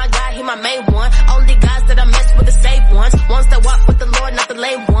out to my guy, he my main one. Only guys that I mess with the saved ones. Ones that walk with the Lord, not the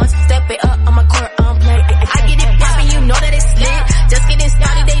lame ones. Step it up on my court, I don't play. I get it poppin', you know that it's lit. Just getting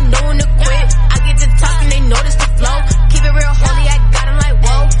started, they know when to quit. I get to talking, they notice the flow. Keep it real holy, I got 'em like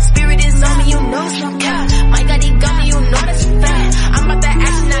whoa. Spirit is on me, you know it's no cap. My God, he got me, you know that's a fact. I'm about that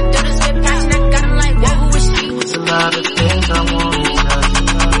action, I do this with passion. I got 'em like whoa, who is she? It's a lot of things I wanna tell you.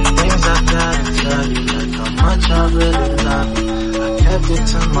 Things I gotta tell you, like how much I really love you. I kept it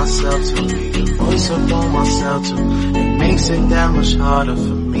to myself to be the voice up on myself too. It makes it that much harder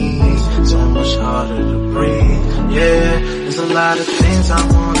for me, so much harder to breathe. Yeah, there's a lot of things I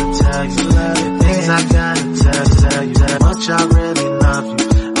wanna tell you, things I gotta tell you. How much I really love you.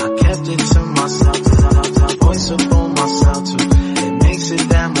 I kept it to myself, the voice up on myself too. It makes it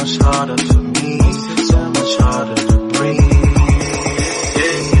that much harder for me, so much harder to breathe.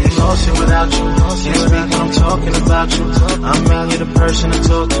 Emotion without you, can't speak when I'm talking about you. I'm really the person to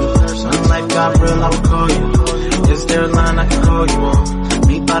talk to. Unlike Gabriel, I will call you. Is there a line I can call you on?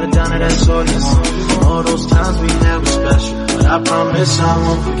 Meet by the diner, that's all you want. All those times we had were special, but I promise I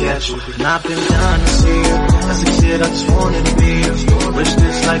won't forget you. And I've been dying to see you. As a kid, I just wanted to be you. Wish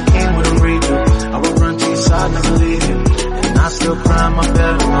this life came with a redo. I would run to your side, never leave you. And I still cry in my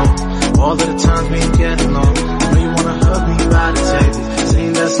bed alone. All of the times we ain't getting along. I know you wanna hug me, ride the table. See,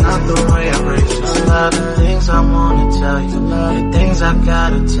 that's not the way I raised you. There's a lot of things I wanna tell you, a lot of things I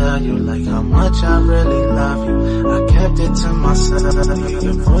gotta tell you, like how much I really love you. I kept it to myself,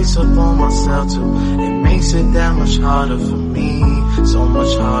 the voice up on myself too. It makes it that much harder for me, so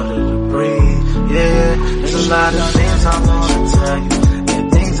much harder to breathe. Yeah, there's a lot of things I wanna tell you, yeah,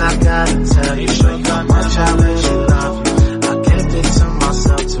 things I gotta tell you, like how much I really love you. I kept it to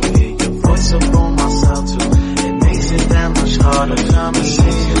myself to hear your voice up on myself too. It makes it that much harder for me,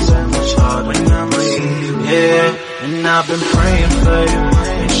 so much harder when I'm breathing. Yeah, and I've been praying for you,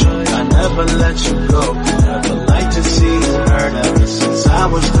 make sure I never let you go. Never like to see you hurt ever since I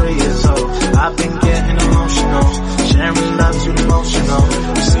was 3 years old. I've been getting emotional, sharing love too emotional.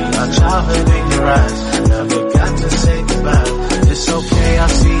 You see our childhood in your eyes, never got to say goodbye. It's okay, I'll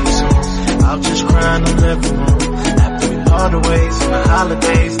see you soon. I'll just cry in the living room. After we parted ways on the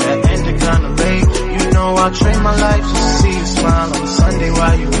holidays that ended kinda late. You know I'll trade my life just to see you smile on a Sunday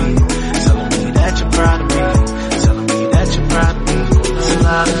while you eat. Telling me that you're proud of me, telling me that you're proud of me. There's a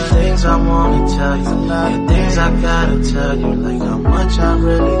lot of things things I wanna tell you, and things I gotta tell you, like how much I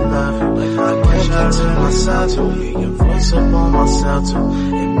really love you, like I wish I to myself to hear your voice up on my cell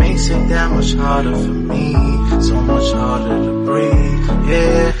too. It makes it that much harder for me, so much harder to breathe.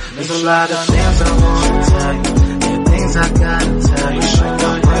 Yeah, there's a lot of things I wanna tell you, and things I gotta tell you, like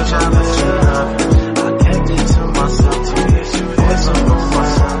how much I really love you. I kept it to myself to hear your voice up on my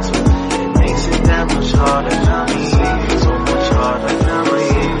cell too. It makes it that much harder for me, so much harder to breathe.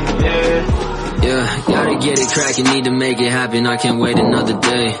 Yeah, gotta get it crackin', need to make it happen, I can't wait another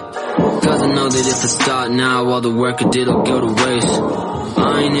day. Cause I know that if I start now, all the work I did will go to waste.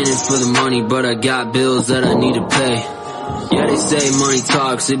 I ain't in it for the money, but I got bills that I need to pay. Yeah, they say money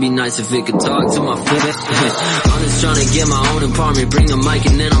talks, it'd be nice if it could talk to my face. I'm just trying to get my own apartment, bring a mic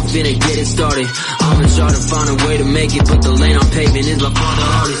and then I'm finna get it started. I'ma try to find a way to make it, but the lane I'm paving is my father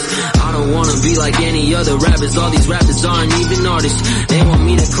artist. I don't wanna be like any other rappers, all these rappers aren't even artists. They want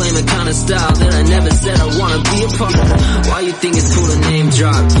me to claim a kind of style that I never said I wanna be a part of. Why you think it's cool to name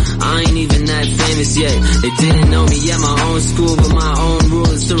drop? I ain't even that famous yet. They didn't know me at my own school, but my own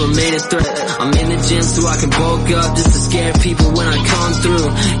rule is to remain a threat. I'm in the gym so I can bulk up just to scare people when I come through.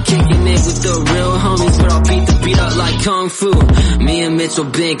 Kicking it with the real homies, but I'll beat the beat up like Kung Fu. Me and Mitchell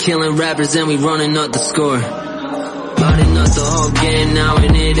been killing rappers and we running up the score. Running up the whole game now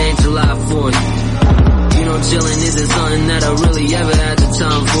and it ain't July 4th. You know chillin' isn't something that I really ever had the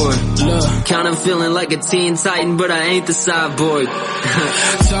time for. Look, kinda feeling like a teen titan, but I ain't the cyborg.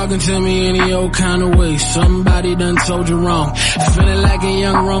 Talking to me any old kind of way, somebody done told you wrong. Feeling like a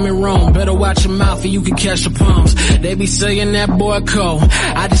young Roman Rome, better watch your mouth or you can catch the palms. They be saying that boy cold,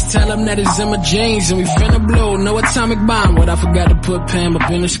 I just tell them that it's in my jeans and we finna blow, no atomic bomb. But I forgot to put Pam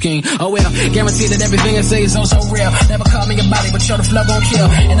up in the scheme. Oh well, guarantee that everything I say is oh so real. Never call me a body, but show the flow gon' kill.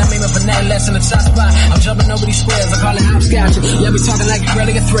 And I'm aiming for nothing less than a top spot. I'm jumping over these squares, I call it hopscotch. Yeah, be talking like you're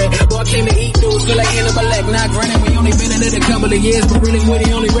really a threat. Boy, I came to eat dudes, feel like in my leg. Now granted, we only been in it a couple of years, but really we're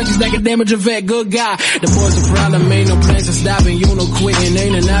the only records that can damage a vet. Good guy, the boys a problem, ain't no plans to stopping. You no quitting,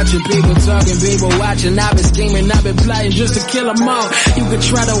 ain't an option. People talking, people watching. I've been scheming, I've been plotting just to kill them all. You can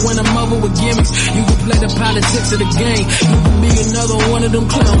try to win them over with gimmicks. You can play the politics of the game. You can be another one of them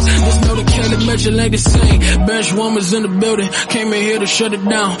clowns. Just know the Kelly Mitchell ain't the same. Bench woman's in the building, came in here to shut it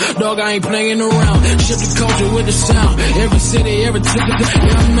down. Dog, I ain't playing around. Shift the culture with the sound. Every city, every ticket.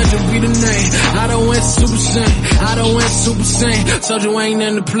 Yeah, I'm meant to be the name. I don't win Super Saiyan. I don't win Super Saiyan. Told you I ain't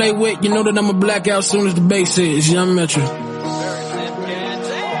nothing to play with. You know that I'ma black out soon as the bass hits. Yeah, I'm Metro.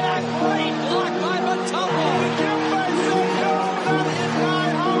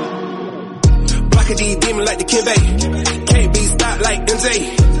 Blocking these demons like the Kimbe. Can't be stopped like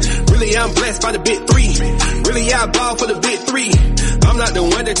MJ. Really, I'm blessed by the big three. Really, I ball for the big three. I'm not the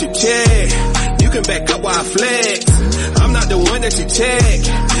one that you check. You can back up while I flex. I'm not the one that you check.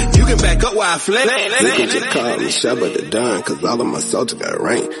 You can back up while I flex. You can just call me Shabba the Don, cause all of my soldiers got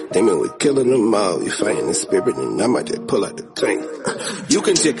rank. Demon, we killing them all. You fighting the spirit and I might just pull out the tank. You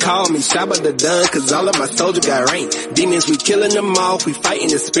can just call me Shabba the Don, cause all of my soldiers got rank. Demons, we killing them all. We fighting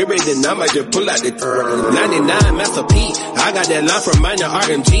the spirit and I might just pull out the 99 Master P. I got that line from minor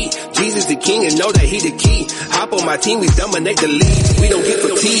RMG. Jesus the king and know that he the key. Hop on my team, we dominate the league. We don't get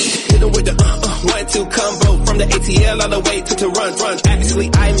fatigued. Hit them with the 1-2 combo from the ATL all the way to run. Actually,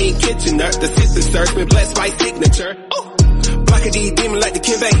 I mean Kitchener. The sister search been blessed by signature. Blocking these demons like the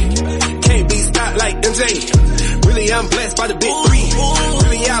Kimbe. Can't be stopped like MJ. Really, I'm blessed by the big three.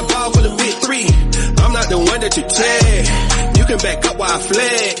 Really, I ball for the big three. I'm not the one that you check. You can back up while I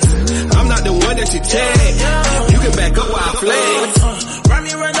flex. I'm not the one that you check. You can back up while I flex. Run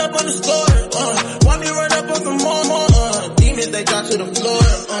me run up on the score. Want me run up on some more. Demons, they drop to the floor.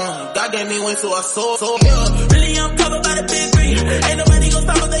 God gave me wings so I soar. Yeah. Really, I'm covered by the big three. Ain't nobody gon'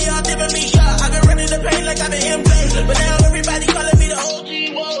 stop us, they all different me. Yeah, I've been running the pain like I've been MJ. But now everybody calling me the OG.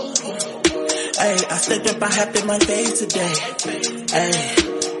 Whoa. Hey, I stepped up, I hacked my days today. Hey.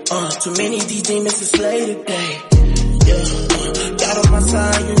 Too many of these demons to slay today. Yeah, God on my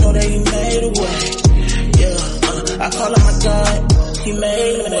side, you know that he made a way. Yeah, I call him my God, he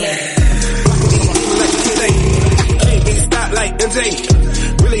made a way. Can't be stopped like MJ.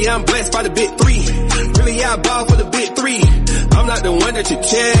 Really, I'm blessed by the big three. Really, I ball for the big three. I'm not the one that you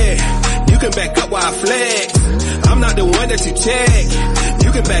check. You can back up while I flex. I'm not the one that you check.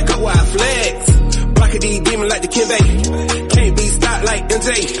 You can back up while I flex. Blocking these demons like the Kimbe. Can't be stopped like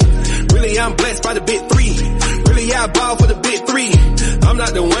MJ. Really, I'm blessed by the big three. Really, I ball for the big three. I'm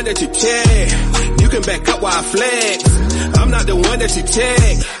not the one that you check. You can back up while I flex. I'm not the one that you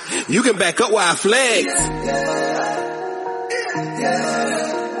check. You can back up while I flex.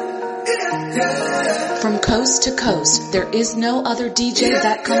 From coast to coast, there is no other DJ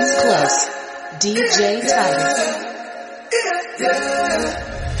that comes close. DJ Titus.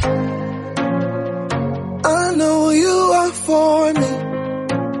 I know you are for me,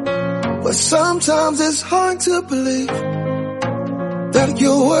 but sometimes it's hard to believe that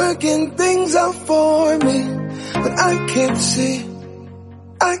you're working things out for me, but I can't see.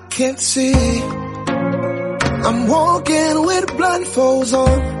 I'm walking with blindfolds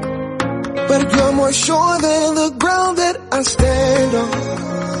on, but you're more sure than the ground that I stand on.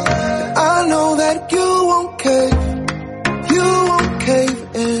 I know that you won't cave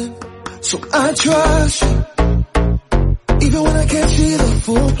in, so I trust you, even when I can't see the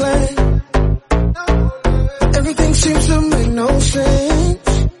full plan. Everything seems to make no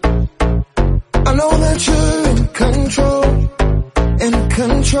sense. I know that you're in control.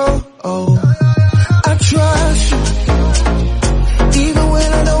 Oh, I trust you, even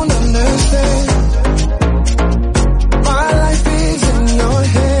when I don't understand. My life is in your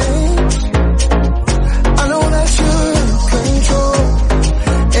hands. I know that you're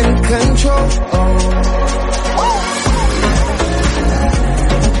in control. Oh.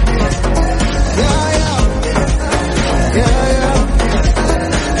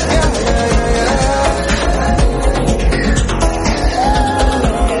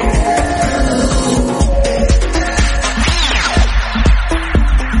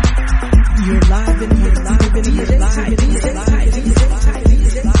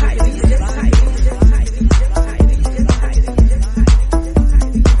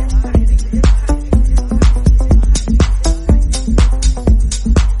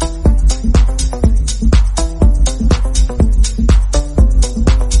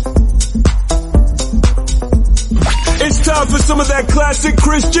 For some of that classic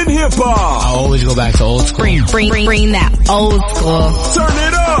Christian hip hop. I always go back to old school. Bring that old school. Turn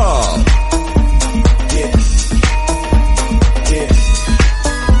it up. Yeah.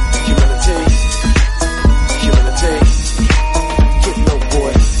 Humility. Get low,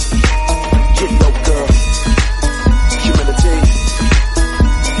 boy. Get low, girl. Humility.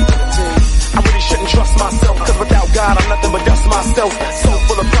 I really shouldn't trust myself, cause without God I'm nothing but dust myself. So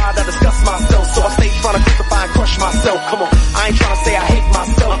full of pride I disgust myself, so I stay trying to crucify and crush myself. Come on, I ain't trying to say I hate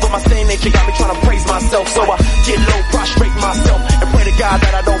myself, but my sin nature got me trying to praise myself. So I get low, prostrate myself, and pray to God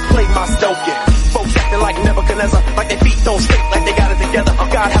that I don't play myself. Yeah, folks acting like Nebuchadnezzar, like their feet don't stink, like they got it together.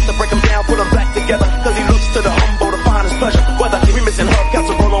 God have to break them down, put them back together, cause he looks to the humble to find his pleasure. Whether we missing hubcaps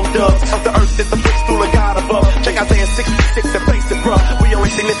or roll on dubs, of the earth is the footstool of God above. Check Isaiah 66 and face it, bruh. We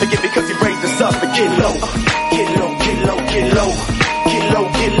only significant because he raised us up. But get low, get low, get low, get low. Get low,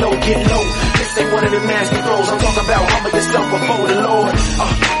 get low, get low. This ain't one of them nasty throws. I'm talking about humble yourself before the Lord.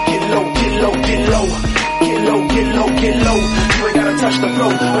 Get low, get low, get low. Get low, get low, get low. You ain't gotta touch the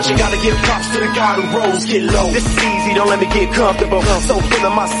flow, but you gotta give props to the God who rose. Get low. This is easy, don't let me get comfortable. So full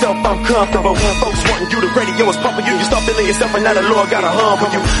of myself, I'm comfortable. Folks wanting you, the radio is pumping you. You start feeling yourself and now the Lord got a humble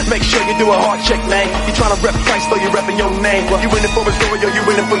you. Make sure you do a heart check, man. You trying to rep Christ, though you repping your name. You in it for a story or you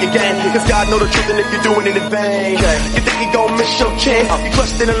in it for your game? Cause God know the truth and if you're doing it in vain, you think you gon' miss your chance? You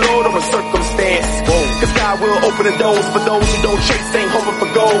trust in the Lord or a circumstance? Cause God will open the doors for those who don't chase, ain't hoping for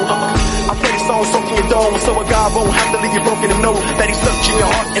gold. I pray these songs soak in your dome, so a God won't have to leave you broken to know that he's searching your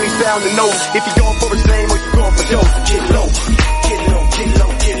heart and he's bound to know if you're going for his name or you're going for dough. Get low, get low, get low,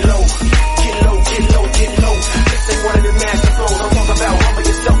 get low. Get low, get low, get low. This ain't one of them nasty flows. I'm talking about humble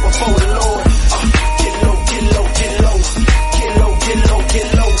yourself before the Lord. Get low, get low, get low. Get low, get low, get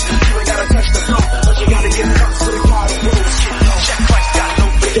low. You ain't gotta touch the flow, but you gotta get props to the God who rules. Check Christ got no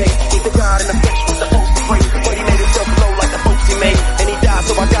today. He's the God in the flesh was supposed to pray, but he made himself low like the folks he made, and he died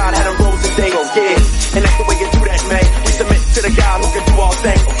so our God had him rose today. Yeah, and that's the way you do that, man. We submit to the God who can do all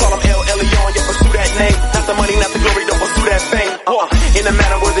things. Call him El Elyon, yeah, pursue that name. Not the money, not the glory, don't pursue that fame. In a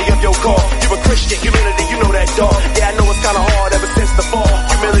manner worthy of your call. You're a Christian, humility, you know that, dog. Yeah, I know it's kinda hard ever since the fall.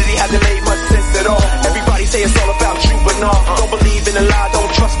 Humility hasn't made much sense at all. Everybody say it's all about you, but no. Don't believe in a lie, don't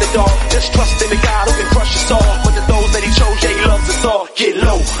trust it, dog. Just trust in the God who can crush us all. But to those that he chose, yeah, he loves us all. Get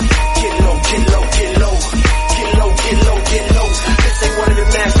low, get low, get low, get low. Get low, get low, get low. This ain't one of them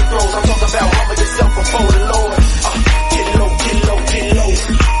nasty throws. I'm talking about humble yourself before the Lord. Get low, get low, get low.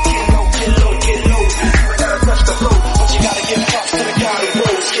 Get low, get low, get low. You ain't gotta touch the flow, but you gotta give props to the God who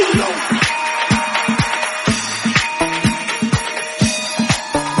rose. Get low.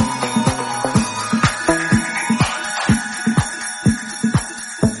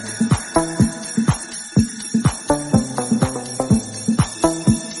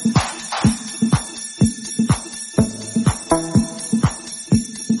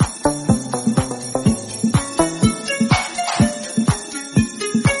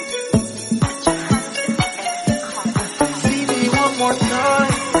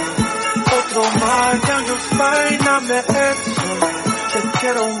 dame eso. Te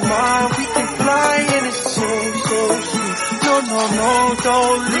quiero más, we can fly in the same, so sweet. No,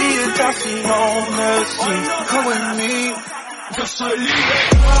 don't leave it, así no mercy. Come with me, yo soy libre.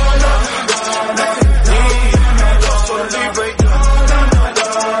 Yo soy libre.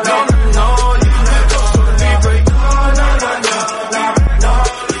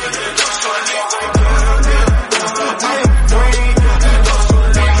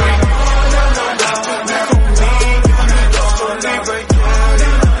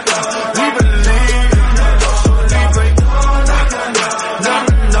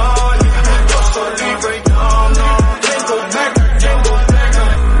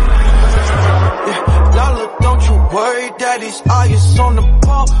 Daddy's eyes on the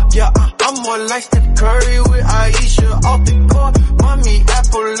ball. Yeah, I'm more like Steph Curry with Aisha off the court. Mommy,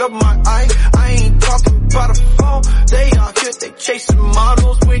 apple of my eye. I ain't talking about a phone. They out here, they chasing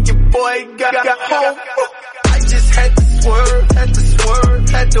models when your boy got home. I just had to swerve,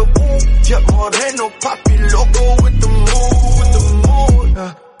 had to ooh. Yeah, Moreno, Papi Loco with the mood.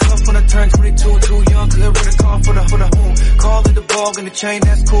 Tough when I turn 22, too young, couldn't really call for the moon. Call it the ball and the chain,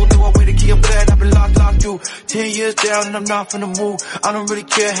 that's cool. Do I wait to keep glad I've been locked you. 10 years down and I'm not finna move. I don't really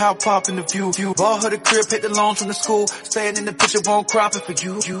care how poppin' the view. Ball her the crib, hit the loans from the school. Staying in the picture, won't crop it for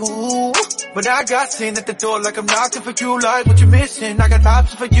you. But I got seen at the door like I'm knocking for you. Like what you missing, I got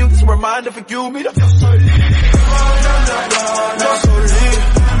options for you. It's a reminder for you. Meet up. Yo soy libre. Yo soy libre.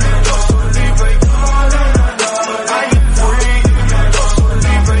 Yo soy libre. I am free. Yo soy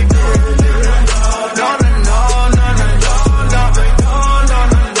libre. No.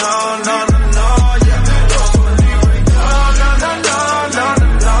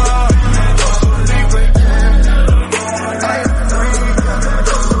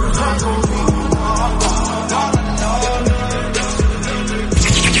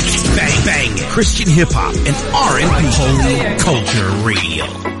 Christian hip hop and R&B. Holy Culture Radio.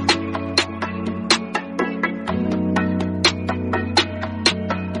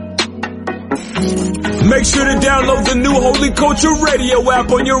 Make sure to download the new Holy Culture Radio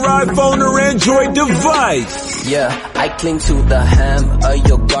app on your iPhone or Android device. Yeah, I cling to the hem of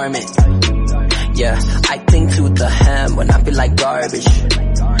your garment. Yeah, I cling to the hem when I feel like garbage.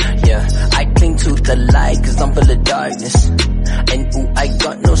 Yeah, I cling to the light cause I'm full of darkness. And ooh, I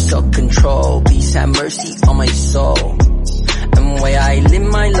got no self-control. Please have mercy on my soul. And way I live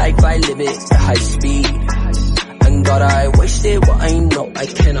my life, I live it at high speed. And God, I wasted what I know I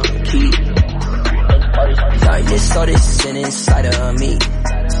cannot keep. Darkness, all this sin inside of me.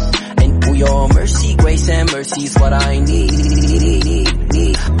 And ooh, your mercy, grace and mercy is what I need.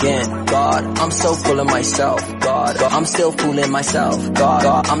 Again, God, I'm so full of myself. God, I'm still fooling myself.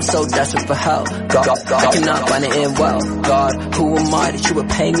 God, I'm so desperate for help. God, I cannot find it in wealth. God, who am I that you would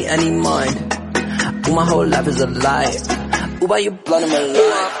pay me any mind? Ooh, my whole life is a lie. Ooh, by your blood, I'm alive.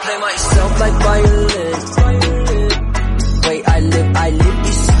 Ooh, I play myself like violin. Way I live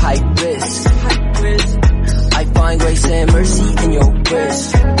is high risk. I find grace and mercy in your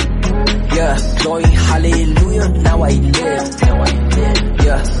grace. Yeah, glory, hallelujah, now I live.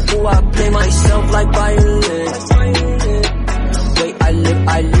 Yeah, ooh, I play myself like violin. Way I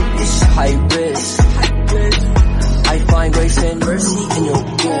live is high risk. I find grace and mercy in your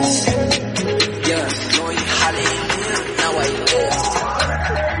grace. Yeah, glory, hallelujah, now I live.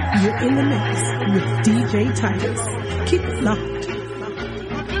 You're in the mix with DJ Titus. Keep it locked.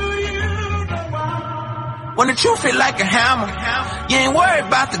 When the truth feel like a hammer, you ain't worried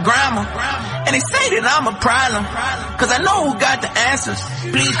about the grammar. And they say that I'm a problem, cause I know who got the answers.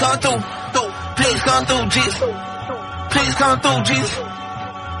 Please come through, please come through, Jesus. Please come through, Jesus.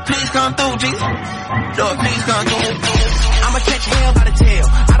 Please come through, Jesus. Lord, please come through. I'ma catch hell by the tail.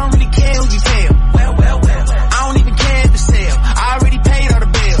 I don't really care who you tell. Well. I don't even care if it's sale. I already paid all the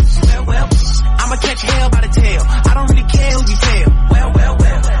bills. Well. I'ma catch hell by the tail. I don't really care who you tell. Well.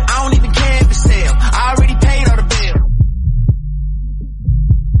 I don't even care if it's sale. I already paid all the bills.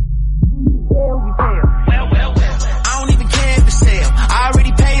 I don't even care if it's sale. I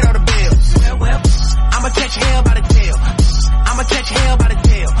already paid all the bills. I'ma catch hell by the tail. I'ma catch hell by the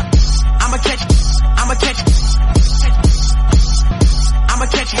tail. I'ma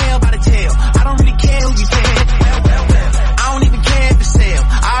catch hell by the tail. I don't really care who you tell. I don't even care if it's sale.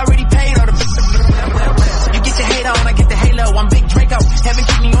 I already paid all the bills. You get your hate on, I get the halo. I'm Big Draco. Heaven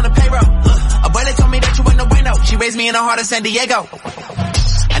keep me on the payroll. A bullet told me that you ain't no bueno. She raised me in the heart of San Diego.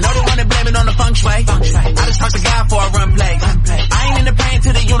 I know they wanna blame it on the feng shui. I just talk to God before I run plays. I ain't into praying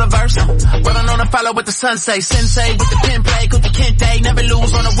to the universe. Brother known to follow what the sun say. Sensei with the pen play, with the kente. Never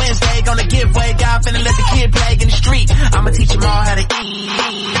lose on a Wednesday. Gonna give way, God finna let the kid play in the street. I'ma teach him all how to eat.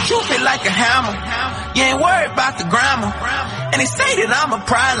 Truth it like a hammer. You ain't worried about the grammar. And they say that I'm a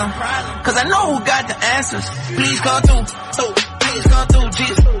problem, cause I know who got the answers. Please come through, please come through,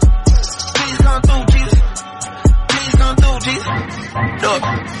 Jesus. Please come through, Jesus. Please come through, Jesus. Look.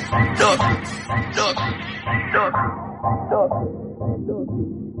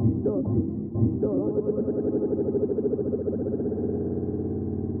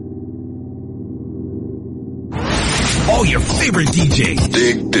 All your favorite DJs.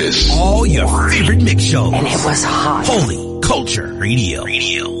 Dig this. All your favorite mix shows. And it was hot. Holy Culture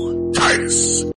Radio. Titus.